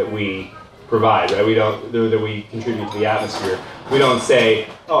pollution that we provide, right? That we contribute to the atmosphere. We don't say,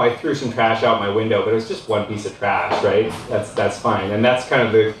 oh, I threw some trash out my window, but it was just one piece of trash, right? That's fine. And that's kind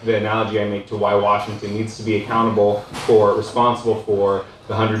of the analogy I make to why Washington needs to be responsible for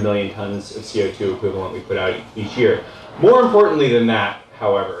the 100 million tons of CO2 equivalent we put out each year. More importantly than that,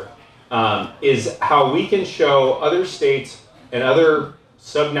 however, is how we can show other states and other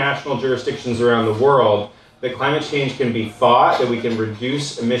subnational jurisdictions around the world that climate change can be fought, that we can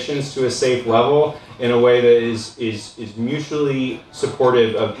reduce emissions to a safe level in a way that is mutually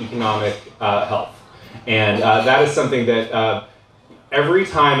supportive of economic health. And that is something that every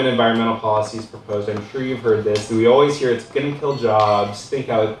time an environmental policy is proposed, I'm sure you've heard this, we always hear it's going to kill jobs, think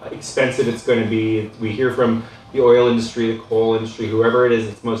how expensive it's going to be. We hear from the oil industry, the coal industry, whoever it is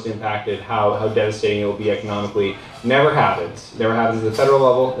that's most impacted, how devastating it will be economically. Never happens. Never happens at the federal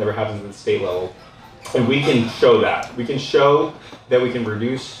level, never happens at the state level. And we can show that. We can show that we can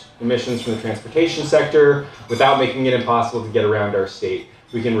reduce emissions from the transportation sector without making it impossible to get around our state.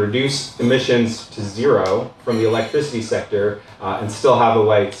 We can reduce emissions to zero from the electricity sector and still have the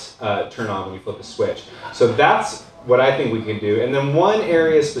lights turn on when you flip a switch. So that's what I think we can do. And then one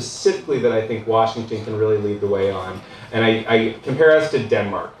area specifically that I think Washington can really lead the way on, and I compare us to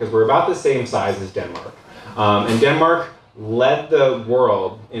Denmark, because we're about the same size as Denmark. And Denmark led the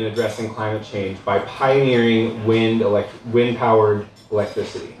world in addressing climate change by pioneering wind-powered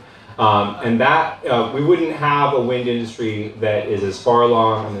electricity. And that, we wouldn't have a wind industry that is as far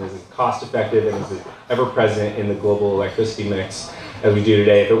along and is as cost effective and is as ever present in the global electricity mix as we do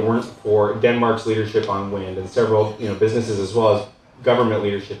today if it weren't for Denmark's leadership on wind and several businesses as well as government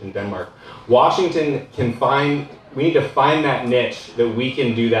leadership in Denmark. Washington we need to find that niche that we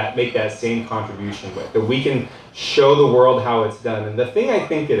can do that, make that same contribution with, that we can show the world how it's done. And the thing I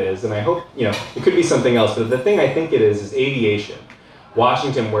think it is, and I hope, it could be something else, but the thing I think it is aviation.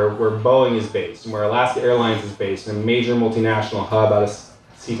 Washington, where Boeing is based, and where Alaska Airlines is based, and a major multinational hub out of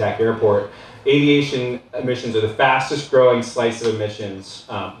SeaTac Airport, aviation emissions are the fastest growing slice of emissions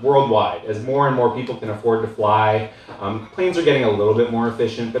worldwide. As more and more people can afford to fly, planes are getting a little bit more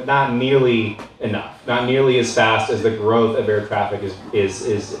efficient, but not nearly enough. Not nearly as fast as the growth of air traffic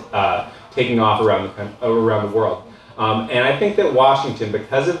is taking off around the world. And I think that Washington,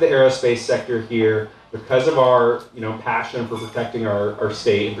 because of the aerospace sector here, because of our passion for protecting our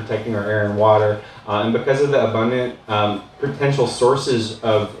state and protecting our air and water, and because of the abundant potential sources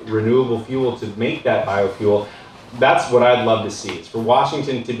of renewable fuel to make that biofuel, that's what I'd love to see, is for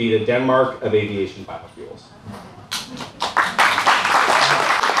Washington to be the Denmark of aviation biofuels.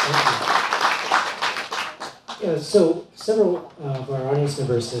 Yeah, so several of our audience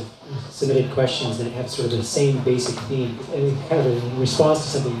members have submitted questions that have sort of the same basic theme, and kind of in response to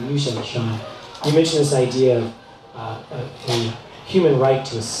something you said, Sean. You mentioned this idea of a human right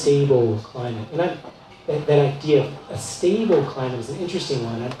to a stable climate. And that idea of a stable climate is an interesting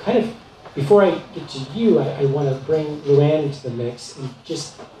one. I'm kind of, before I get to you, I want to bring Luann into the mix and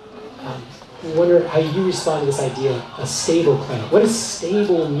just wonder how you respond to this idea of a stable climate. What does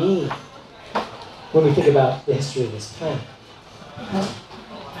stable mean when we think about the history of this planet?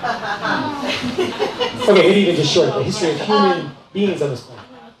 Okay, maybe even just short, the history of human beings on this planet.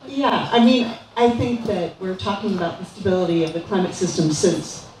 Yeah, I think that we're talking about the stability of the climate system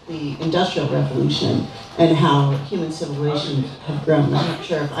since the Industrial Revolution and how human civilizations have grown. I'm not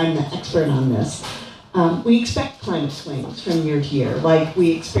sure if I'm the expert on this. We expect climate swings from year to year, like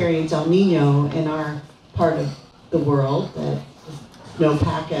we experience El Nino in our part of the world, that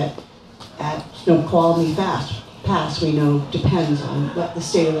snowpack at Snoqualmie Pass we know depends on what the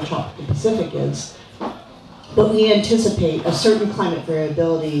state of the tropical Pacific is. But we anticipate a certain climate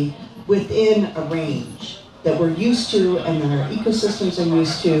variability within a range that we're used to and that our ecosystems are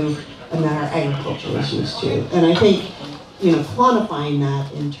used to and that our agriculture is used to. And I think, quantifying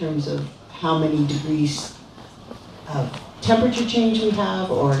that in terms of how many degrees of temperature change we have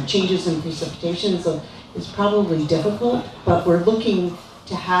or changes in precipitation is probably difficult, but we're looking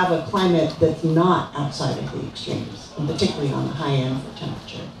to have a climate that's not outside of the extremes, and particularly on the high end for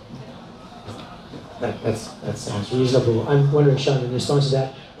temperature. That sounds reasonable. I'm wondering, Sean, in response to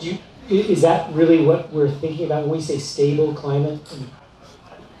that, is that really what we're thinking about when we say stable climate?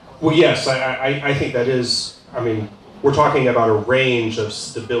 Well, yes, I think that is, we're talking about a range of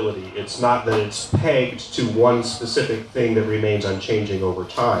stability. It's not that it's pegged to one specific thing that remains unchanging over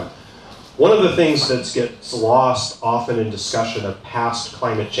time. One of the things that gets lost often in discussion of past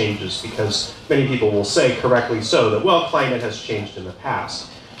climate changes, because many people will say, correctly so, that, well, climate has changed in the past.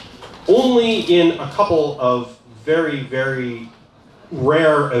 Only in a couple of very, very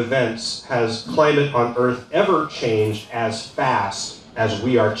rare events has climate on Earth ever changed as fast as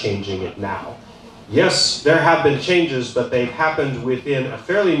we are changing it now. Yes, there have been changes, but they've happened within a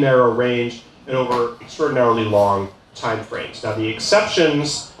fairly narrow range and over extraordinarily long time frames. Now, the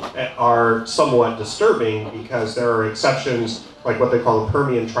exceptions are somewhat disturbing because there are exceptions like what they call the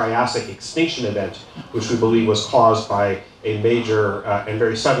Permian-Triassic extinction event, which we believe was caused by a major and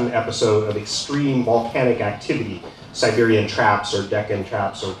very sudden episode of extreme volcanic activity, Siberian traps or Deccan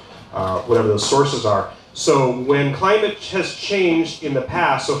traps or whatever those sources are. So when climate has changed in the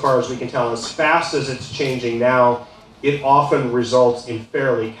past, so far as we can tell, as fast as it's changing now, it often results in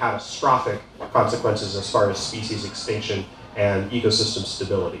fairly catastrophic consequences as far as species extinction and ecosystem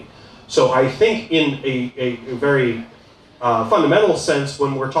stability. So I think in a very fundamental sense,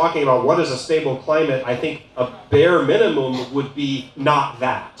 when we're talking about what is a stable climate, I think a bare minimum would be not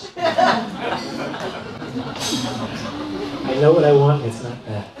that. I know what I want, it's not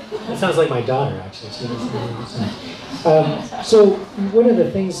that. That sounds like my daughter, actually. So one of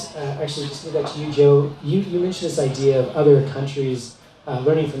the things, actually, just to go back to you, Joe, you mentioned this idea of other countries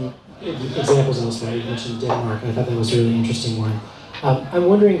learning from examples in this way. You mentioned Denmark, and I thought that was a really interesting one. I'm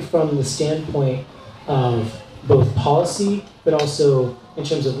wondering from the standpoint of both policy, but also in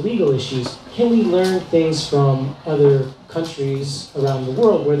terms of legal issues, can we learn things from other countries around the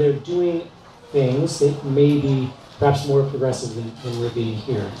world where they're doing things that may be perhaps more progressive than we're being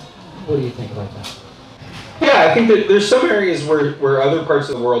here? What do you think about that? Yeah, I think that there's some areas where other parts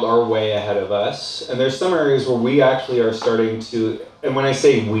of the world are way ahead of us, and there's some areas where we actually are starting to, and when I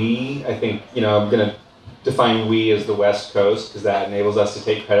say we, I think, I'm going to define we as the West Coast, because that enables us to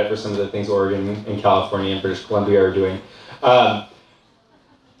take credit for some of the things Oregon and California and British Columbia are doing.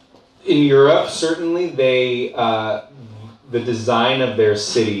 In Europe, certainly, the design of their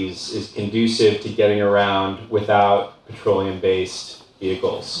cities is conducive to getting around without petroleum-based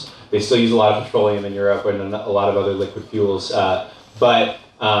vehicles. They still use a lot of petroleum in Europe and a lot of other liquid fuels, but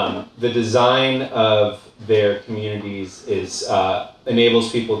the design of their communities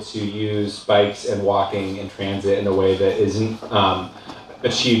enables people to use bikes and walking and transit in a way that isn't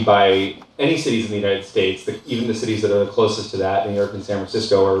achieved by any cities in the United States. Even the cities that are the closest to that, New York and San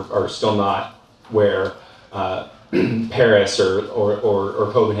Francisco, are still not where Paris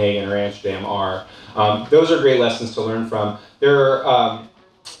or Copenhagen or Amsterdam are. Those are great lessons to learn from. There are,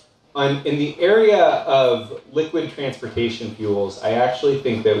 in the area of liquid transportation fuels, I actually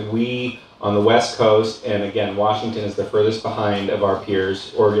think that we on the West Coast, and again, Washington is the furthest behind of our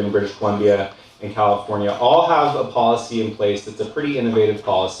peers, Oregon, British Columbia, and California, all have a policy in place that's a pretty innovative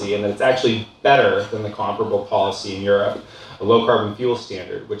policy, and that it's actually better than the comparable policy in Europe, a low carbon fuel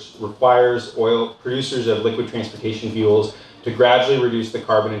standard, which requires producers of liquid transportation fuels to gradually reduce the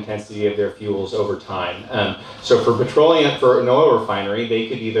carbon intensity of their fuels over time. So for an oil refinery, they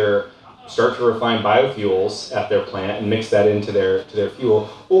could either start to refine biofuels at their plant and mix that into their fuel,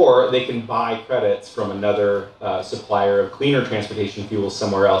 or they can buy credits from another supplier of cleaner transportation fuels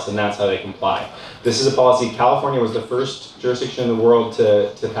somewhere else, and that's how they comply. This is a policy. California was the first jurisdiction in the world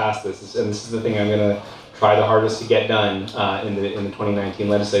to pass this, and this is the thing I'm going to try the hardest to get done in the 2019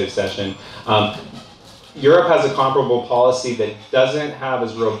 legislative session. Europe has a comparable policy that doesn't have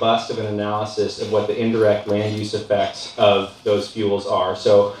as robust of an analysis of what the indirect land use effects of those fuels are.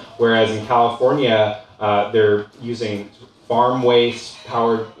 So whereas in California, they're using farm waste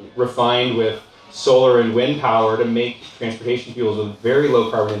refined with solar and wind power to make transportation fuels with very low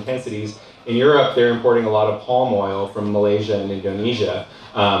carbon intensities. In Europe, they're importing a lot of palm oil from Malaysia and Indonesia,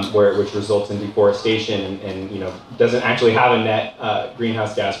 which results in deforestation and doesn't actually have a net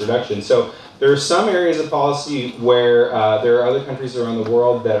greenhouse gas reduction. So there are some areas of policy where there are other countries around the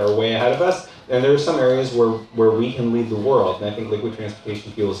world that are way ahead of us, and there are some areas where we can lead the world, and I think liquid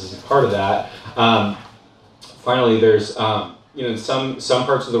transportation fuels is a part of that. Finally, there's some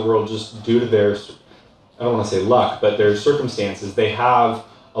parts of the world, just due to their, I don't want to say luck, but their circumstances, they have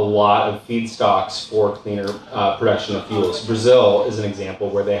a lot of feedstocks for cleaner production of fuels. Brazil is an example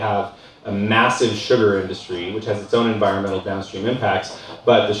where they have a massive sugar industry, which has its own environmental downstream impacts,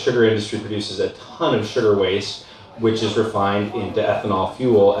 but the sugar industry produces a ton of sugar waste, which is refined into ethanol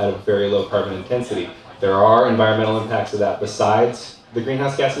fuel at a very low carbon intensity. There are environmental impacts of that besides the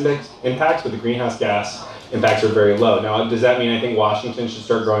greenhouse gas impacts, but the greenhouse gas impacts are very low. Now, does that mean I think Washington should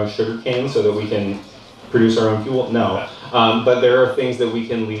start growing sugar cane so that we can produce our own fuel? No. But there are things that we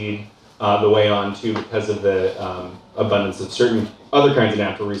can lead the way on to because of the abundance of certain other kinds of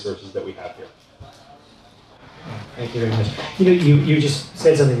natural resources that we have here. Thank you very much. You just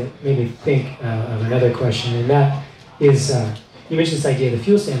said something that made me think of another question, and that is, you mentioned this idea of the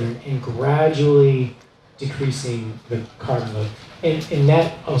fuel standard and gradually decreasing the carbon load. And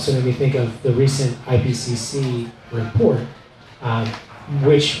that also made me think of the recent IPCC report,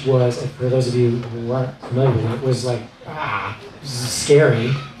 which was, for those of you who aren't familiar with it, was like,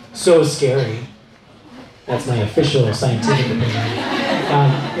 scary, so scary. That's my official scientific opinion.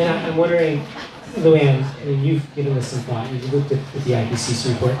 And I'm wondering, Luann, I mean, you've given this some thought, you've looked at the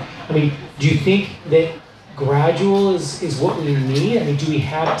IPCC report. I mean, do you think that gradual is what we need? I mean, do we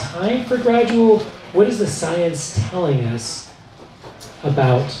have time for gradual? What is the science telling us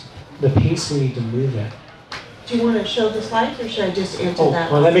about the pace we need to move at? Do you want to show the slides, or should I just answer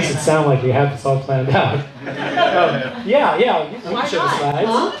that? Well, that makes it sound like we have this all planned out. Yeah, you can show the slides.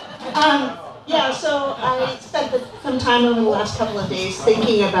 Huh? Yeah, so I spent some time over the last couple of days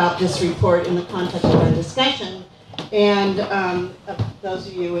thinking about this report in the context of our discussion. And those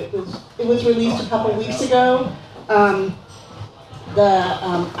of you, it was released a couple weeks ago. The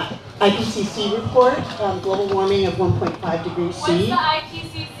IPCC report, global warming of 1.5 degrees C. What's the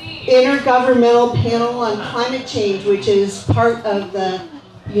IPCC? Intergovernmental Panel on Climate Change, which is part of the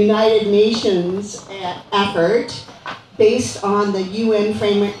United Nations effort based on the UN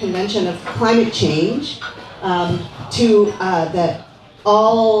Framework Convention of Climate Change, that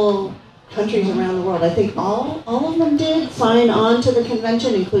all countries around the world, I think all of them did sign on to the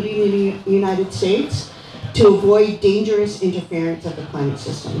convention, including the United States, to avoid dangerous interference of the climate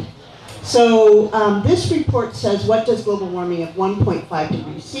system. So this report says, what does global warming of 1.5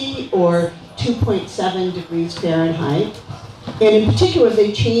 degrees C or 2.7 degrees Fahrenheit. And in particular,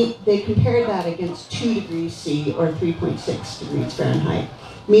 they compared that against 2 degrees C or 3.6 degrees Fahrenheit,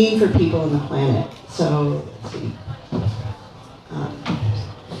 mean for people on the planet. So, let's see.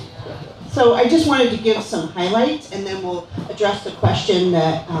 So I just wanted to give some highlights, and then we'll address the question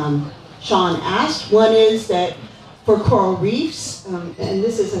that Sean asked. One is that for coral reefs, and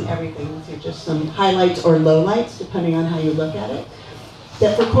this isn't everything, these are just some highlights or lowlights, depending on how you look at it,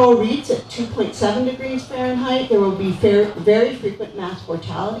 that for coral reefs at 2.7 degrees Fahrenheit, there will be very frequent mass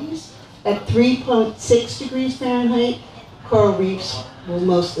mortalities. At 3.6 degrees Fahrenheit, coral reefs will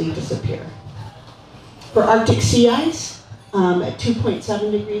mostly disappear. For Arctic sea ice, at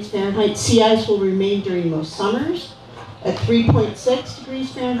 2.7 degrees Fahrenheit, sea ice will remain during most summers. At 3.6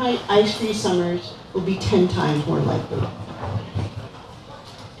 degrees Fahrenheit, ice-free summers will be 10 times more likely.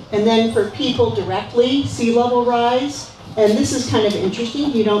 And then for people directly, sea level rise, and this is kind of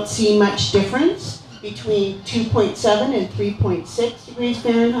interesting, you don't see much difference between 2.7 and 3.6 degrees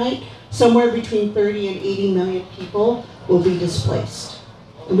Fahrenheit. Somewhere between 30 and 80 million people will be displaced.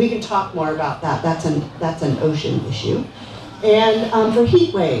 And we can talk more about that, that's an ocean issue. And for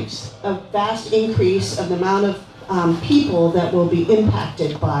heat waves, a vast increase of the amount of people that will be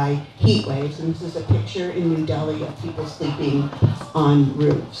impacted by heat waves. And this is a picture in New Delhi of people sleeping on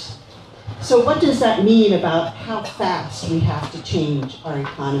roofs. So what does that mean about how fast we have to change our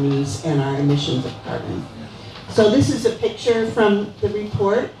economies and our emissions of carbon? So this is a picture from the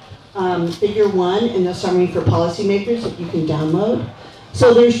report, figure 1 in the summary for policymakers that you can download.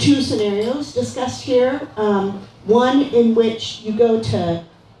 So there's 2 scenarios discussed here. One in which you go to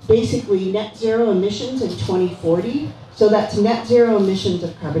basically net zero emissions in 2040. So that's net zero emissions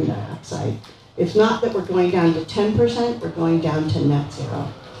of carbon dioxide. It's not that we're going down to 10%, we're going down to net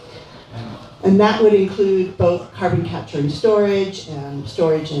zero. And that would include both carbon capture and storage in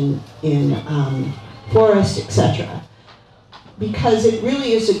forests, etc. Because it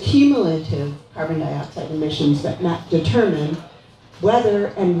really is a cumulative carbon dioxide emissions that determine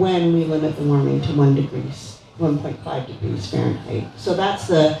whether and when we limit the warming to 1.5 degrees Fahrenheit. So that's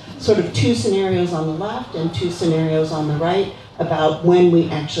the sort of 2 scenarios on the left and 2 scenarios on the right about when we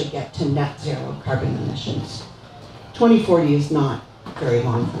actually get to net zero carbon emissions. 2040 is not very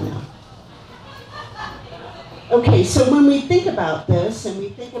long from now. Okay, so when we think about this and we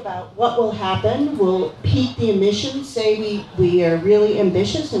think about what will happen, we'll peak the emissions, say we are really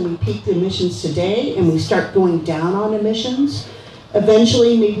ambitious and we peak the emissions today and we start going down on emissions.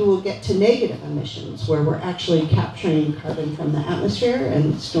 Eventually, maybe we'll get to negative emissions, where we're actually capturing carbon from the atmosphere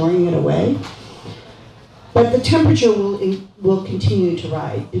and storing it away. But the temperature will continue to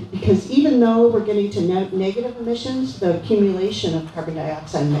rise, because even though we're getting to negative emissions, the accumulation of carbon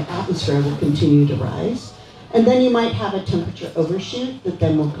dioxide in the atmosphere will continue to rise. And then you might have a temperature overshoot that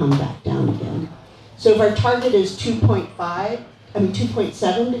then will come back down again. So if our target is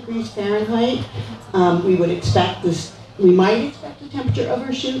 2.7 degrees Fahrenheit, we might expect a temperature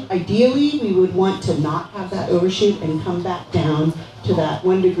overshoot. Ideally, we would want to not have that overshoot and come back down to that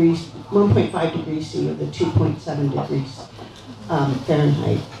 1.5 degrees C or the 2.7 degrees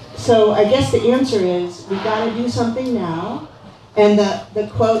Fahrenheit. So I guess the answer is we got to do something now. And the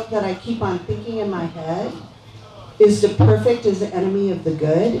quote that I keep on thinking in my head is, the perfect is the enemy of the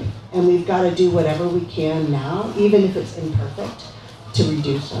good. And we've got to do whatever we can now, even if it's imperfect, to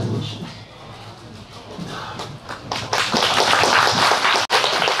reduce our emissions.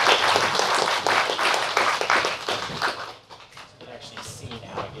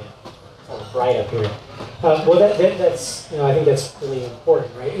 Right up here. Well, that's I think that's really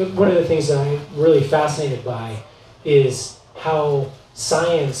important, right? One of the things that I'm really fascinated by is how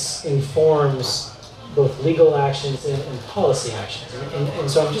science informs both legal actions and policy actions. And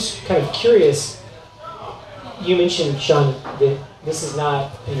so I'm just kind of curious, you mentioned, Sean, that this is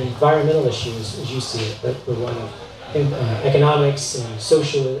not an environmental issue as you see it, but one of economics and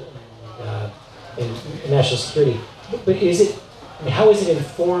social and national security. But is it, how is it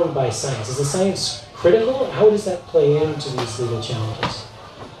informed by science? Is the science critical? How does that play into these legal challenges?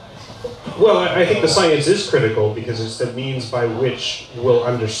 Well, I think the science is critical because it's the means by which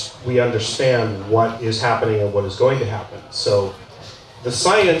we understand what is happening and what is going to happen. So the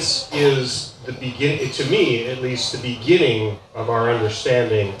science is the to me at least, the beginning of our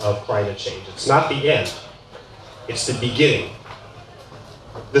understanding of climate change. It's not the end, it's the beginning.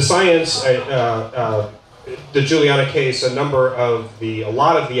 The science, the Juliana case, a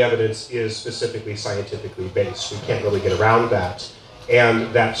lot of the evidence is specifically scientifically based. We can't really get around that,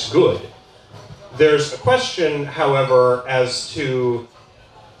 and that's good. There's a question, however, as to,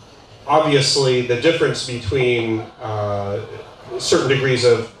 obviously, the difference between certain degrees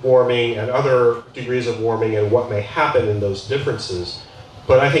of warming and other degrees of warming and what may happen in those differences.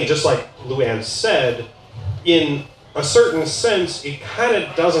 But I think just like Luann said, in a certain sense, it kind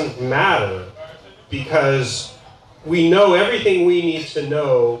of doesn't matter because we know everything we need to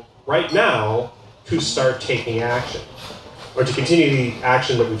know right now to start taking action, or to continue the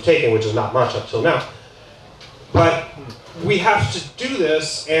action that we've taken, which is not much up till now. But we have to do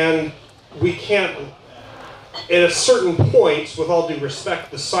this, and we can't, at a certain point, with all due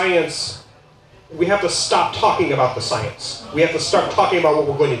respect, the science, we have to stop talking about the science. We have to start talking about what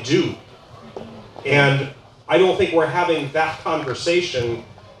we're going to do. And I don't think we're having that conversation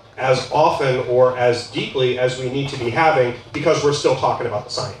as often or as deeply as we need to be having because we're still talking about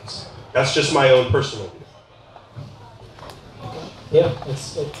the science. That's just my own personal view. Yeah,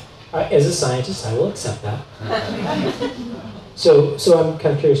 as a scientist, I will accept that. So I'm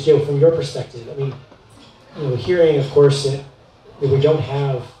kind of curious, Joe, from your perspective. I mean, hearing, of course, that we don't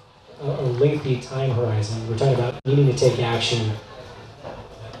have a lengthy time horizon. We're talking about needing to take action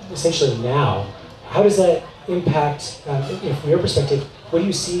essentially now. How does that impact, from your perspective, what do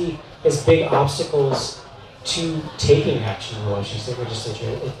you see as big obstacles to taking action in the Washington State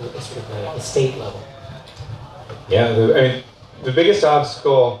Legislature at sort of a state level? Yeah, the biggest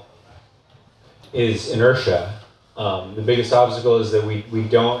obstacle is inertia. The biggest obstacle is that we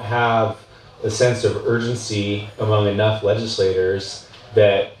don't have a sense of urgency among enough legislators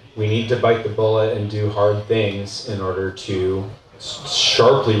that we need to bite the bullet and do hard things in order to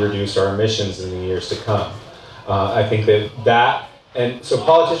sharply reduce our emissions in the years to come. I think and so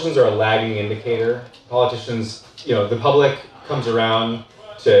politicians are a lagging indicator. Politicians, the public comes around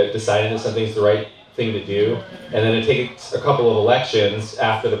to deciding that something's the right thing to do, and then it takes a couple of elections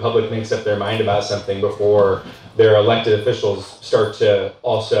after the public makes up their mind about something before their elected officials start to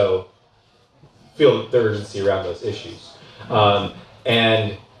also feel the urgency around those issues.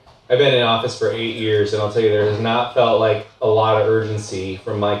 And I've been in office for 8 years, and I'll tell you, there has not felt like a lot of urgency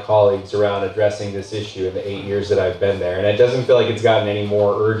from my colleagues around addressing this issue in the 8 years that I've been there. And it doesn't feel like it's gotten any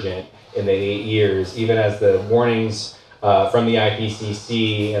more urgent in the 8 years, even as the warnings from the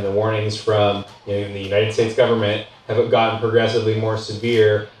IPCC and the warnings from the United States government have gotten progressively more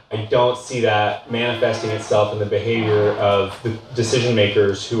severe. I don't see that manifesting itself in the behavior of the decision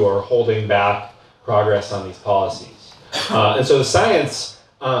makers who are holding back progress on these policies. And so the science,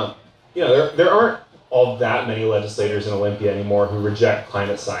 there aren't all that many legislators in Olympia anymore who reject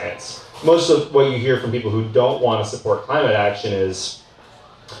climate science. Most of what you hear from people who don't want to support climate action is,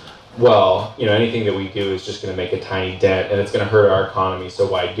 well, anything that we do is just going to make a tiny dent and it's going to hurt our economy, so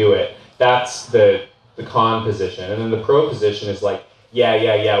why do it? That's the con position. And then the pro position is like,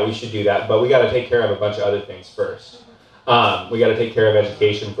 yeah, we should do that, but we got to take care of a bunch of other things first. We got to take care of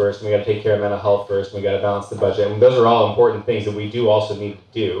education first, and we got to take care of mental health first, and we got to balance the budget. And those are all important things that we do also need to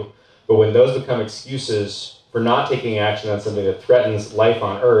do. But when those become excuses for not taking action on something that threatens life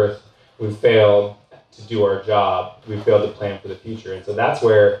on Earth, we've failed to do our job. We've failed to plan for the future. And so that's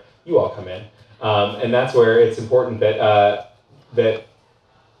where you all come in. And that's where it's important that that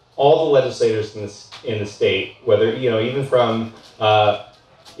all the legislators in the state, whether, even from,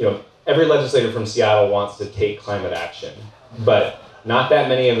 every legislator from Seattle wants to take climate action, but not that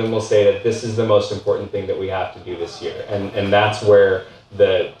many of them will say that this is the most important thing that we have to do this year. And that's where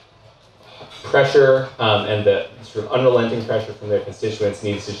the pressure and the sort of unrelenting pressure from their constituents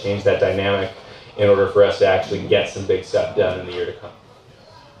needs to change that dynamic in order for us to actually get some big stuff done in the year to come.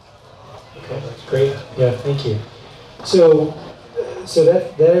 Okay, that's great. Yeah, thank you. So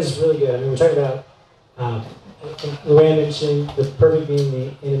that is really good. I mean, we're talking about, Luann mentioned the perfect being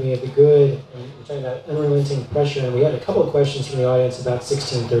the enemy of the good, and we're talking about unrelenting pressure, and we had a couple of questions from the audience about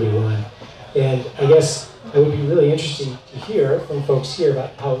 1631. And I guess it would be really interesting to hear from folks here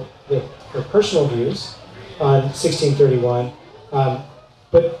about how their personal views on 1631,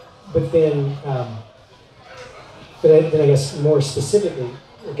 but then I guess more specifically,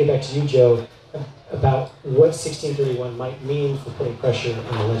 we'll get back to you, Joe, about what 1631 might mean for putting pressure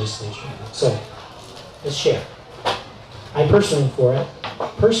on the legislature. So let's share. I personally am for it.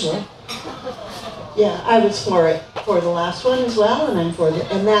 Personally. Yeah, I was for it for the last one as well, and I'm for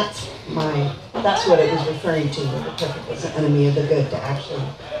it. And that's what it was referring to, that the perfect is the enemy of the good, to actually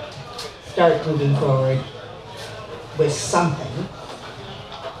start moving forward with something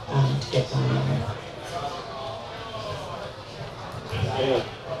to get done there.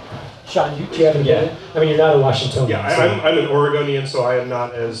 Sean, do you have any opinion? I mean, you're not a Washingtonian. Yeah, I'm an Oregonian, so I am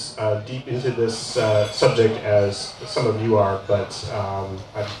not as deep into this subject as some of you are, but I'm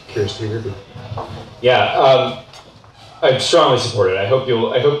curious to hear your view. Yeah, I strongly support it. I hope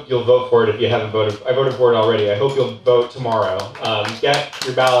you'll vote for it if you haven't voted. I voted for it already. I hope you'll vote tomorrow. Get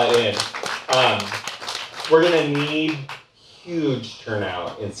your ballot in. We're gonna need huge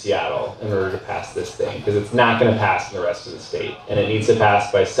turnout in Seattle in order to pass this thing, because it's not going to pass in the rest of the state, and it needs to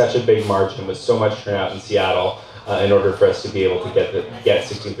pass by such a big margin with so much turnout in Seattle in order for us to be able to get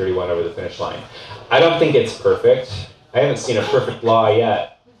 1631 over the finish line. I don't think it's perfect. I haven't seen a perfect law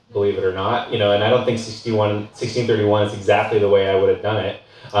yet, believe it or not, and I don't think 1631 is exactly the way I would have done it,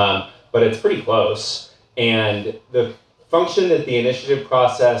 but it's pretty close. And the function that the initiative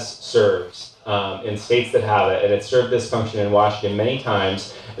process serves in states that have it, and it served this function in Washington many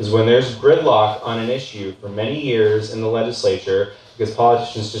times, is when there's gridlock on an issue for many years in the legislature because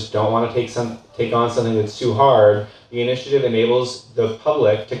politicians just don't want to take on something that's too hard, the initiative enables the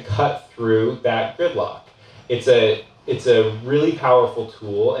public to cut through that gridlock. It's a really powerful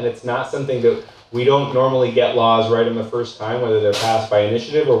tool, and it's not something that we don't normally get laws right in the first time, whether they're passed by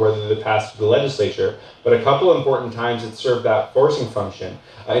initiative or whether they're passed through the legislature. But a couple important times it served that forcing function.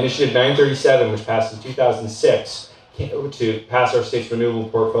 Initiative 937, which passed in 2006, to pass our state's renewable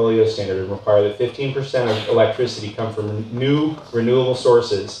portfolio standard and require that 15% of electricity come from new renewable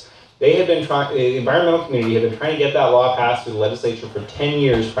sources. They had been the environmental community had been trying to get that law passed through the legislature for 10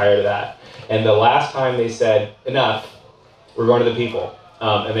 years prior to that. And the last time they said, enough, we're going to the people.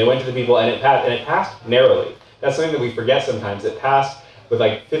 And they went to the people, and it passed narrowly. That's something that we forget sometimes. It passed with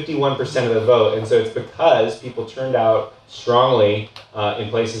like 51% of the vote, and so it's because people turned out strongly in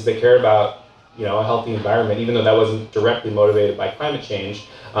places that care about a healthy environment, even though that wasn't directly motivated by climate change.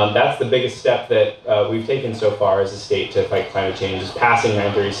 That's the biggest step that we've taken so far as a state to fight climate change, is passing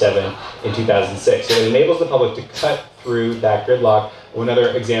 937 in 2006. So it enables the public to cut through that gridlock. Another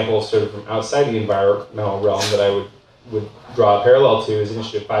example, sort of from outside the environmental realm, that I would draw a parallel to is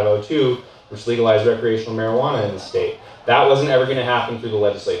Initiative 502, which legalized recreational marijuana in the state. That wasn't ever going to happen through the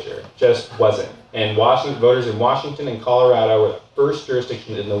legislature. Just wasn't. And voters in Washington and Colorado were the first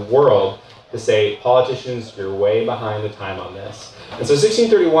jurisdiction in the world to say, politicians, you're way behind the time on this. And so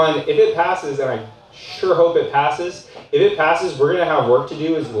 1631, if it passes, and I sure hope it passes, if it passes, we're going to have work to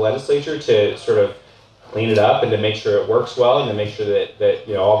do as the legislature to sort of clean it up and to make sure it works well, and to make sure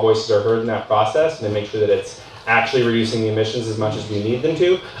that all voices are heard in that process, and to make sure that it's actually reducing the emissions as much as we need them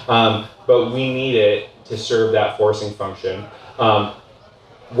to. But we need it to serve that forcing function.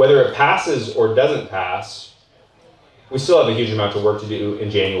 Whether it passes or doesn't pass, we still have a huge amount of work to do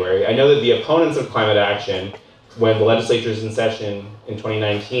in January. I know that the opponents of climate action, when the legislature is in session in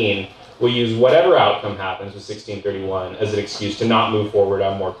 2019, will use whatever outcome happens with 1631 as an excuse to not move forward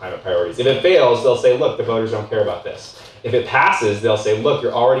on more climate priorities. If it fails, they'll say, look, the voters don't care about this. If it passes, they'll say, look,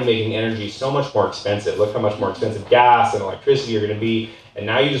 you're already making energy so much more expensive. Look how much more expensive gas and electricity are going to be. And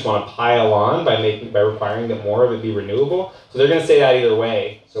now you just want to pile on by requiring that more of it be renewable. So they're going to say that either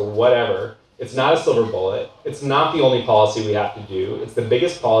way. So whatever. It's not a silver bullet. It's not the only policy we have to do. It's the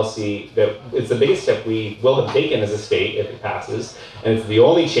biggest policy it's the biggest step we will have taken as a state if it passes. And it's the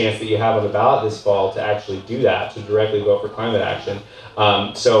only chance that you have on the ballot this fall to actually do that, to directly vote for climate action.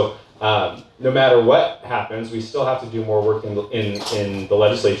 No matter what happens, we still have to do more work in the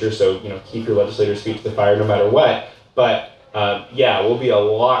legislature. So keep your legislators' feet to the fire no matter what. But we'll be a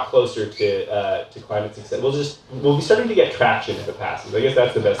lot closer to climate success. We'll be starting to get traction if it passes. I guess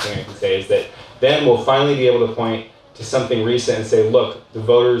that's the best thing I can say, is that then we'll finally be able to point to something recent and say, look, the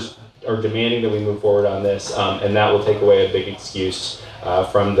voters are demanding that we move forward on this, and that will take away a big excuse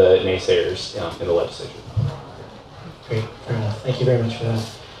from the naysayers in the legislature. Great, fair enough. Thank you very much for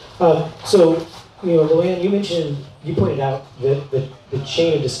that. So, Luann, you pointed out that the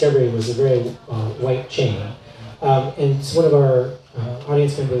chain of discovery was a very white chain. And one of our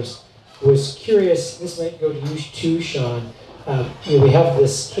audience members was curious, this might go to you too, Sean. We have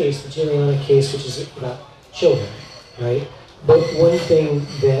this case, the Juliana case, which is about children, right? But one thing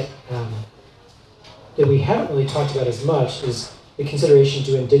that we haven't really talked about as much is the consideration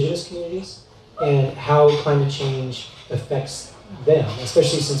to indigenous communities and how climate change affects them,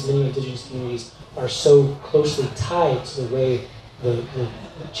 especially since many indigenous communities are so closely tied to the way the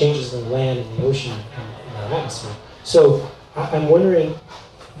changes in the land and the ocean and our atmosphere. So I'm wondering,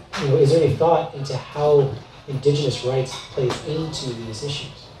 is there any thought into how indigenous rights plays into these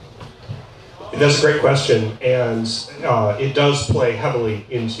issues? That's a great question, and it does play heavily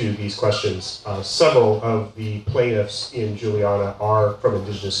into these questions. Several of the plaintiffs in Juliana are from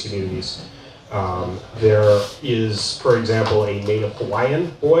indigenous communities. There is, for example, a Native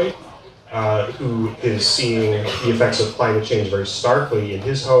Hawaiian boy who is seeing the effects of climate change very starkly in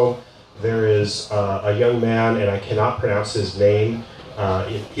his home. There is a young man, and I cannot pronounce his name,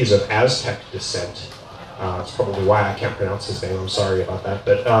 he's of Aztec descent, It's probably why I can't pronounce his name. I'm sorry about that.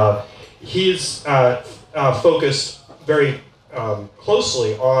 But he's focused very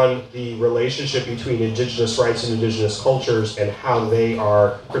closely on the relationship between indigenous rights and indigenous cultures and how they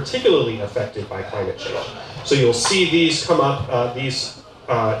are particularly affected by climate change. So you'll see these come up, these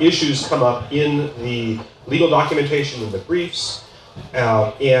issues come up in the legal documentation in the briefs.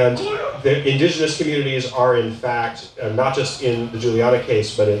 And the indigenous communities are, in fact, not just in the Juliana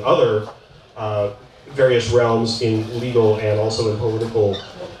case, but in other various realms in legal and also in political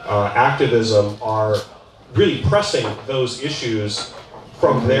activism, are really pressing those issues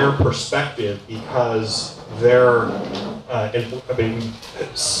from their perspective, because they're, we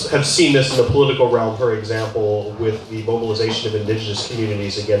have seen this in the political realm, for example, with the mobilization of indigenous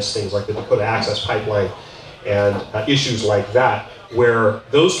communities against things like the Dakota Access Pipeline and issues like that, where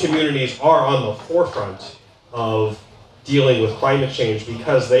those communities are on the forefront of dealing with climate change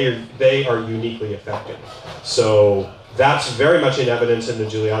because they are uniquely affected. So that's very much in evidence in the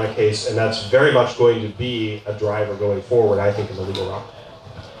Juliana case, and that's very much going to be a driver going forward, I think, in the legal realm.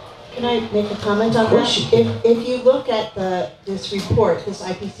 Can I make a comment on that? If you look at this report, this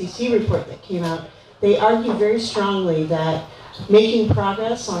IPCC report that came out, they argue very strongly that making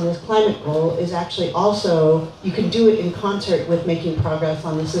progress on this climate goal is actually also, you can do it in concert with making progress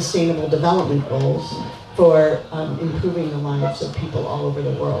on the sustainable development goals for improving the lives of people all over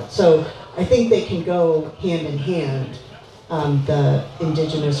the world. So I think they can go hand in hand, the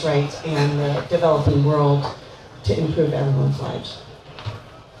indigenous rights and the developing world, to improve everyone's lives.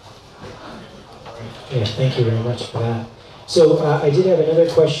 Yeah, thank you very much for that. So I did have another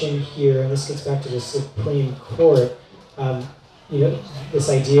question here, and this gets back to the Supreme Court. This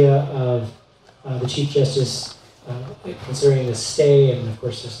idea of the Chief Justice considering the stay, and of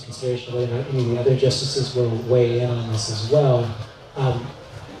course there's consideration of whether or not any of the other justices will weigh in on this as well.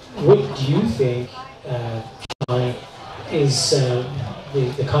 What do you think is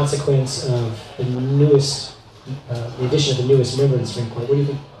the consequence of the addition of the newest member of the Supreme Court? What do you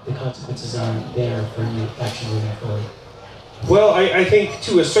think the consequences are there for any action moving forward? Well, I think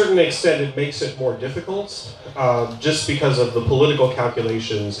to a certain extent it makes it more difficult, just because of the political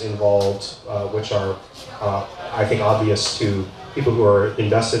calculations involved, which are, I think, obvious to people who are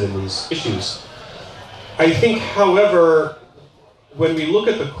invested in these issues. I think, however, when we look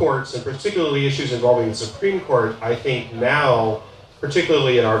at the courts, and particularly issues involving the Supreme Court, I think now,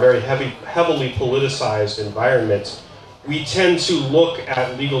 particularly in our very heavily politicized environment, we tend to look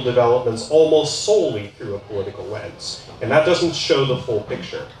at legal developments almost solely through a political lens. And that doesn't show the full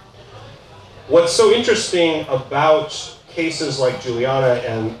picture. What's so interesting about cases like Juliana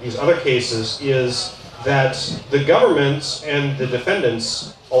and these other cases is that the government and the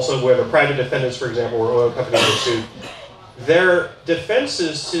defendants, also where the private defendants, for example, where oil companies are sued, their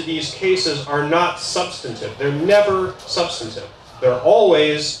defenses to these cases are not substantive. They're never substantive. They're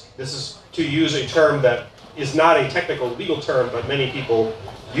always, this is to use a term that is not a technical legal term, but many people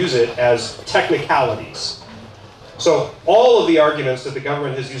use it as technicalities. So all of the arguments that the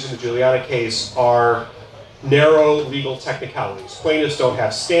government has used in the Juliana case are narrow legal technicalities. Plaintiffs don't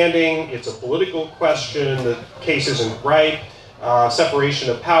have standing, it's a political question, the case isn't ripe, separation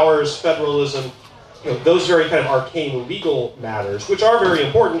of powers, federalism, those very kind of arcane legal matters, which are very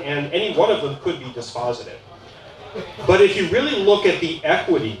important, and any one of them could be dispositive. But if you really look at the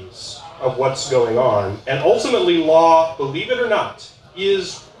equities of what's going on, and ultimately law, believe it or not,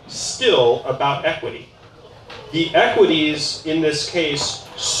 is still about equity. The equities in this case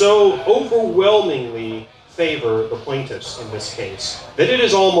so overwhelmingly favor the plaintiffs in this case that it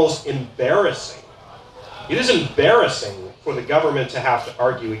is almost embarrassing. It is embarrassing for the government to have to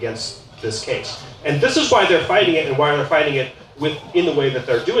argue against this case. And this is why they're fighting it, and why they're fighting it in the way that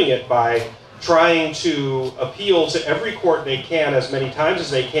they're doing it, by trying to appeal to every court they can as many times as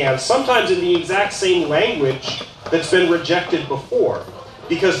they can, sometimes in the exact same language that's been rejected before,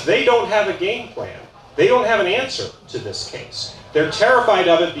 because they don't have a game plan. They don't have an answer to this case. They're terrified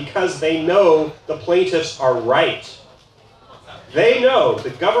of it because they know the plaintiffs are right. They know, the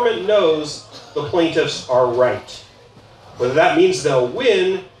government knows the plaintiffs are right. Whether that means they'll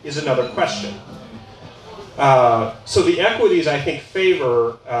win is another question. So the equities, I think,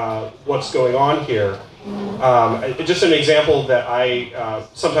 favor what's going on here. Just an example that I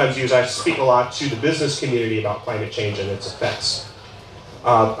sometimes use, I speak a lot to the business community about climate change and its effects.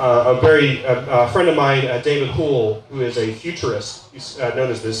 A friend of mine, David Houle, who is a futurist, he's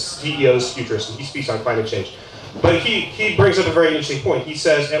known as the CEO's futurist, and he speaks on climate change. But he brings up a very interesting point. He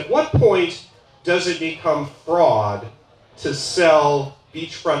says, at what point does it become fraud to sell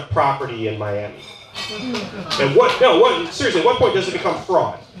beachfront property in Miami? And seriously, at what point does it become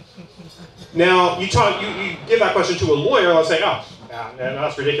fraud? Now, you give that question to a lawyer, and they'll say, oh, no,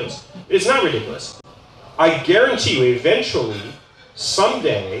 that's ridiculous. It's not ridiculous. I guarantee you, eventually,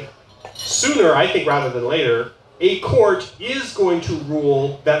 someday, sooner, I think, rather than later, a court is going to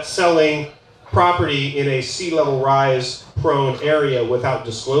rule that selling property in a sea level rise prone area without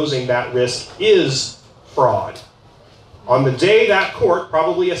disclosing that risk is fraud. On the day that court,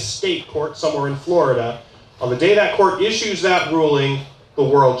 probably a state court somewhere in Florida, on the day that court issues that ruling, the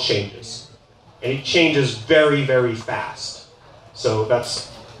world changes. And it changes very, very fast. So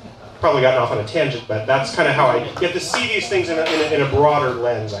that's probably gotten off on a tangent, but that's kind of how I get to see these things in a broader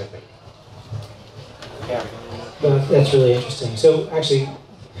lens, I think. Yeah, well, that's really interesting. So actually,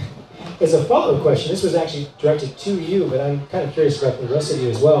 as a follow-up question, this was actually directed to you, but I'm kind of curious about the rest of you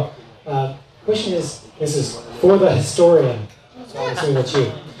as well. Question is, this is for the historian, so I'm assuming that's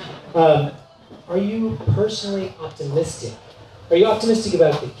you. Are you personally optimistic? Are you optimistic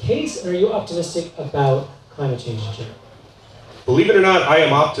about the case, or are you optimistic about climate change in general? Believe it or not, I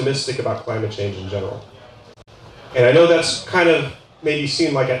am optimistic about climate change in general. And I know that's kind of maybe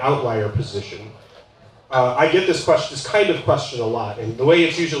seemed like an outlier position. I get this kind of question a lot, and the way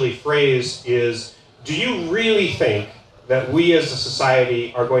it's usually phrased is, do you really think that we as a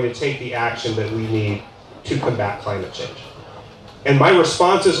society are going to take the action that we need to combat climate change? And my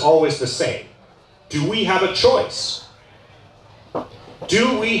response is always the same. Do we have a choice?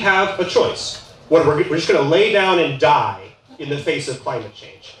 Do we have a choice? What, we're just going to lay down and die in the face of climate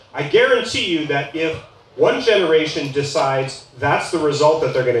change? I guarantee you that if one generation decides that's the result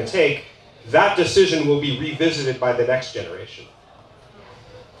that they're going to take, that decision will be revisited by the next generation.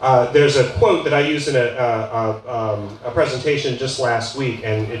 There's a quote that I used in a presentation just last week,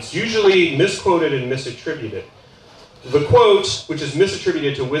 and it's usually misquoted and misattributed. The quote, which is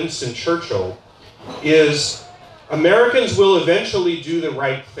misattributed to Winston Churchill, is, Americans will eventually do the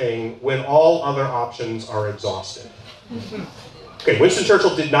right thing when all other options are exhausted. Okay, Winston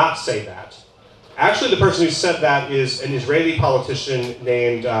Churchill did not say that. Actually, the person who said that is an Israeli politician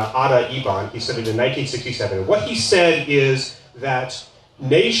named Ada Iban. He said it in 1967. What he said is that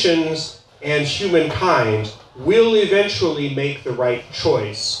nations and humankind will eventually make the right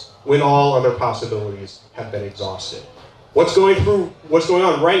choice when all other possibilities have been exhausted. What's going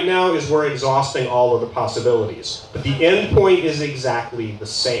on right now is we're exhausting all of the possibilities, but the end point is exactly the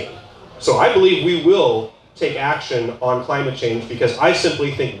same. So I believe we will take action on climate change because I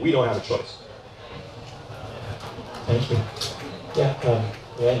simply think we don't have a choice. Thank you. Yeah, you want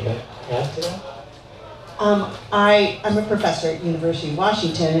to add to that? I'm a professor at University of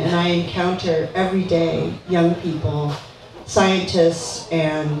Washington, and I encounter every day young people, scientists,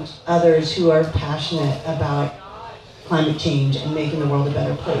 and others who are passionate about climate change and making the world a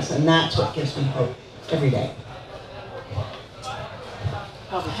better place, and that's what gives me hope every day.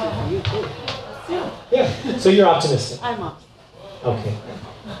 Probably true for you too. Yeah, so you're optimistic. I'm optimistic. Okay.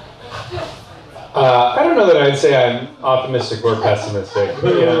 I don't know that I'd say I'm optimistic or pessimistic.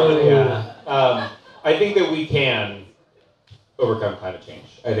 I think that we can overcome climate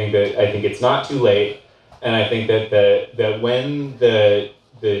change. I think it's not too late, and I think that when the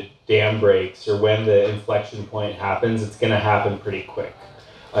dam breaks or when the inflection point happens, it's going to happen pretty quick.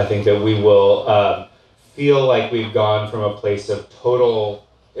 I think that we will feel like we've gone from a place of total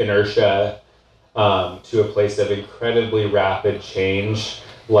inertia to a place of incredibly rapid change,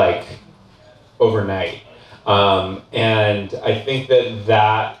 like overnight. And I think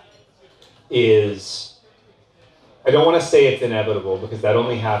that is, I don't want to say it's inevitable because that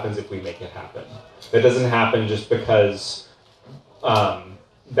only happens if we make it happen. That doesn't happen just because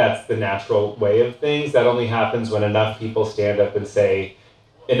that's the natural way of things. That only happens when enough people stand up and say,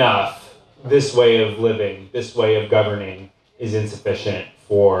 enough, this way of living, this way of governing is insufficient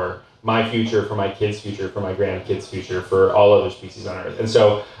for my future, for my kids' future, for my grandkids' future, for all other species on Earth. And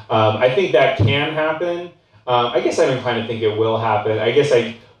so I think that can happen. I guess I'm inclined to think it will happen. I guess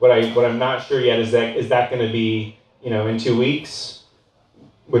what I'm not sure yet is that going to be, in 2 weeks,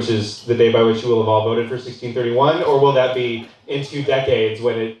 which is the day by which you will have all voted for 1631, or will that be in 2 decades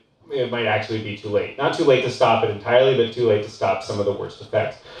when it might actually be too late? Not too late to stop it entirely, but too late to stop some of the worst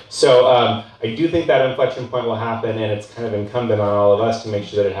effects. So I do think that inflection point will happen, and it's kind of incumbent on all of us to make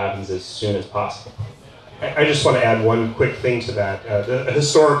sure that it happens as soon as possible. I just want to add one quick thing to that. A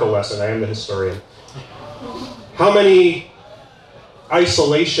historical lesson. I am the historian. How many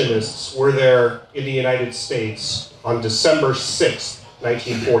isolationists were there in the United States on December 6th,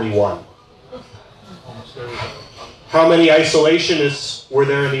 1941? How many isolationists were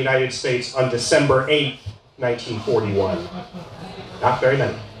there in the United States on December 8th, 1941? Not very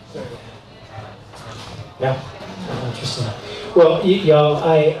many. Yeah, interesting. Well, y'all,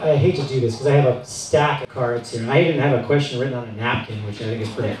 I hate to do this because I have a stack of cards here. I even have a question written on a napkin, which I think is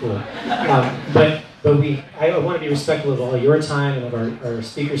pretty cool. But I want to be respectful of all your time and of our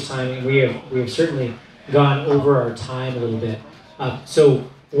speakers' time, and we have certainly gone over our time a little bit. So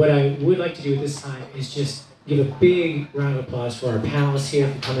what I would like to do at this time is just give a big round of applause for our panelists here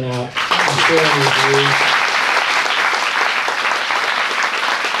for coming out and sharing their views.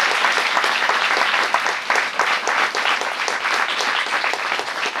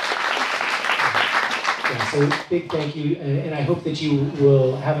 So big thank you, and I hope that you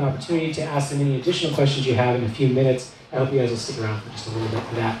will have an opportunity to ask them any additional questions you have in a few minutes. I hope you guys will stick around for just a little bit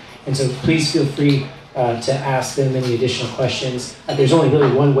for that. And so please feel free to ask them any additional questions. There's only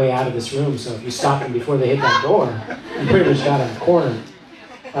really one way out of this room, so if you stop them before they hit that door, you pretty much got them cornered.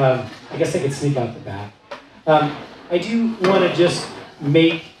 I guess I could sneak out the back. I do want to just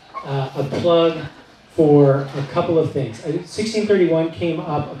make a plug for a couple of things. 1631 came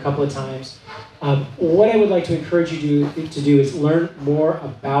up a couple of times. What I would like to encourage you to do is learn more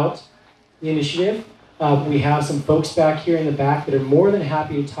about the initiative. We have some folks back here in the back that are more than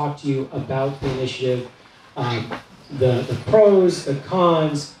happy to talk to you about the initiative, the pros, the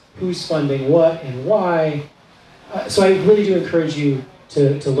cons, who's funding what and why. So I really do encourage you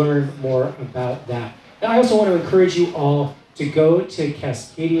to learn more about that. And I also want to encourage you all to go to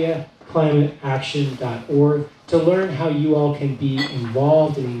CascadiaClimateAction.org to learn how you all can be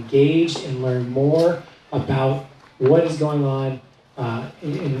involved and engaged and learn more about what is going on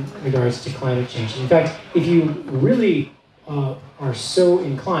in regards to climate change. In fact, if you really are so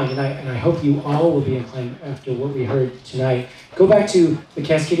inclined, and I hope you all will be inclined after what we heard tonight, go back to the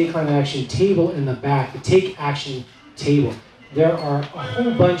Cascadia Climate Action table in the back, the Take Action table. There are a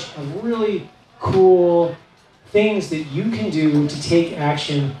whole bunch of really cool things that you can do to take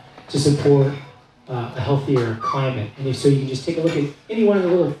action to support a healthier climate. And so you can just take a look at any one of the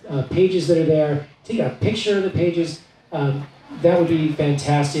little pages that are there, take a picture of the pages. That would be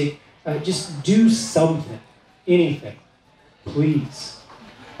fantastic. Just do something, anything, please.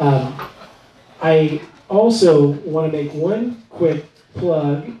 I also want to make one quick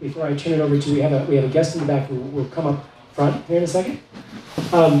plug before I turn it over to, we have a guest in the back who will come up front here in a second.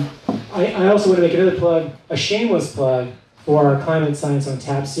 I also want to make another plug, a shameless plug, for our Climate Science on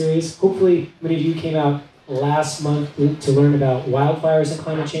Tap series. Hopefully many of you came out last month to learn about wildfires and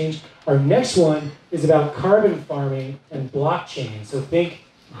climate change. Our next one is about carbon farming and blockchain. So think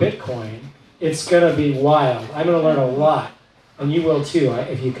Bitcoin. It's gonna be wild. I'm gonna learn a lot, and you will too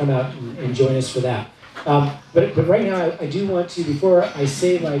if you come out and join us for that. But right now I do want to, before I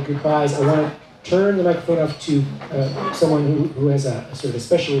say my goodbyes, I want to turn the microphone up to someone who has a sort of a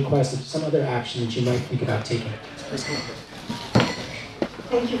special request of some other action that you might think about taking.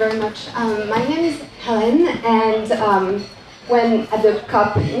 Thank you very much. My name is Helen, and when at the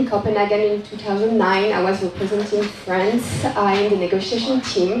COP in Copenhagen in 2009, I was representing France in the negotiation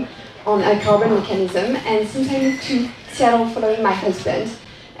team on a carbon mechanism, and since I moved to Seattle following my husband,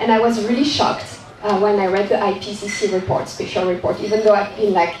 and I was really shocked when I read the IPCC report, special report, even though I've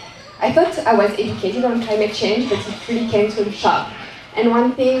been I thought I was educated on climate change, but it really came to a shock. And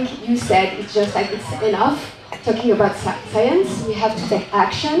one thing you said is just it's enough talking about science, we have to take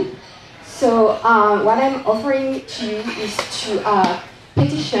action. So what I'm offering to you is to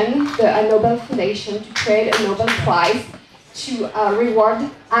petition the Nobel Foundation to create a Nobel Prize to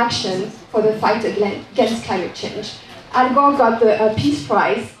reward action for the fight against climate change. Al Gore got the Peace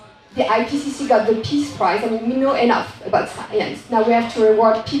Prize, the IPCC got the Peace Prize, and we know enough about science. Now we have to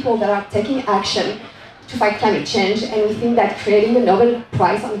reward people that are taking action to fight climate change, and we think that creating a Nobel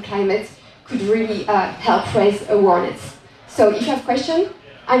Prize on climate could really help raise awareness. So if you have questions,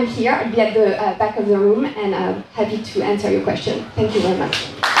 I'm here. I'll be at the back of the room, and I'm happy to answer your question. Thank you very much.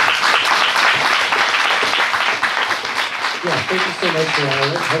 Yeah, thank you so much, I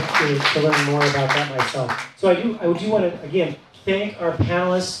hope to learn more about that myself. So I do want to, again, thank our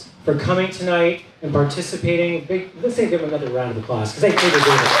panelists for coming tonight and participating. Let's give them another round of applause, because they truly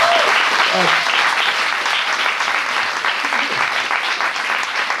deserve it.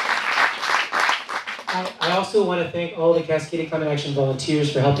 I also want to thank all the Cascadia Climate Action volunteers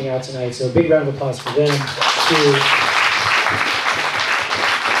for helping out tonight, so a big round of applause for them, too.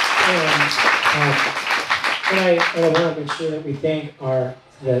 And I want to make sure that we thank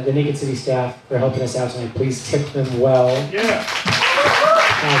the Naked City staff for helping us out tonight. Please tip them well. Yeah.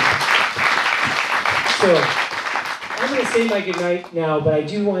 So I'm going to say my goodnight now, but I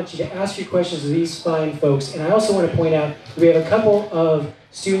do want you to ask your questions of these fine folks. And I also want to point out that we have a couple of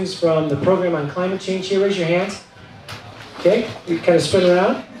students from the program on climate change here. Raise your hands. Okay, you kind of spread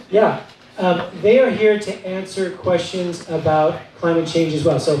around. Yeah. They are here to answer questions about climate change as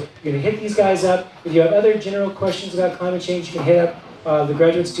well. So you're going to hit these guys up. If you have other general questions about climate change, you can hit up the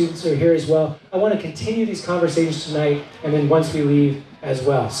graduate students who are here as well. I want to continue these conversations tonight, and then once we leave as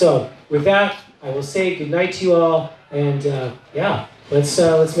well. So with that, I will say good night to you all, and yeah, let's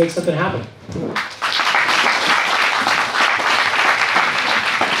make something happen.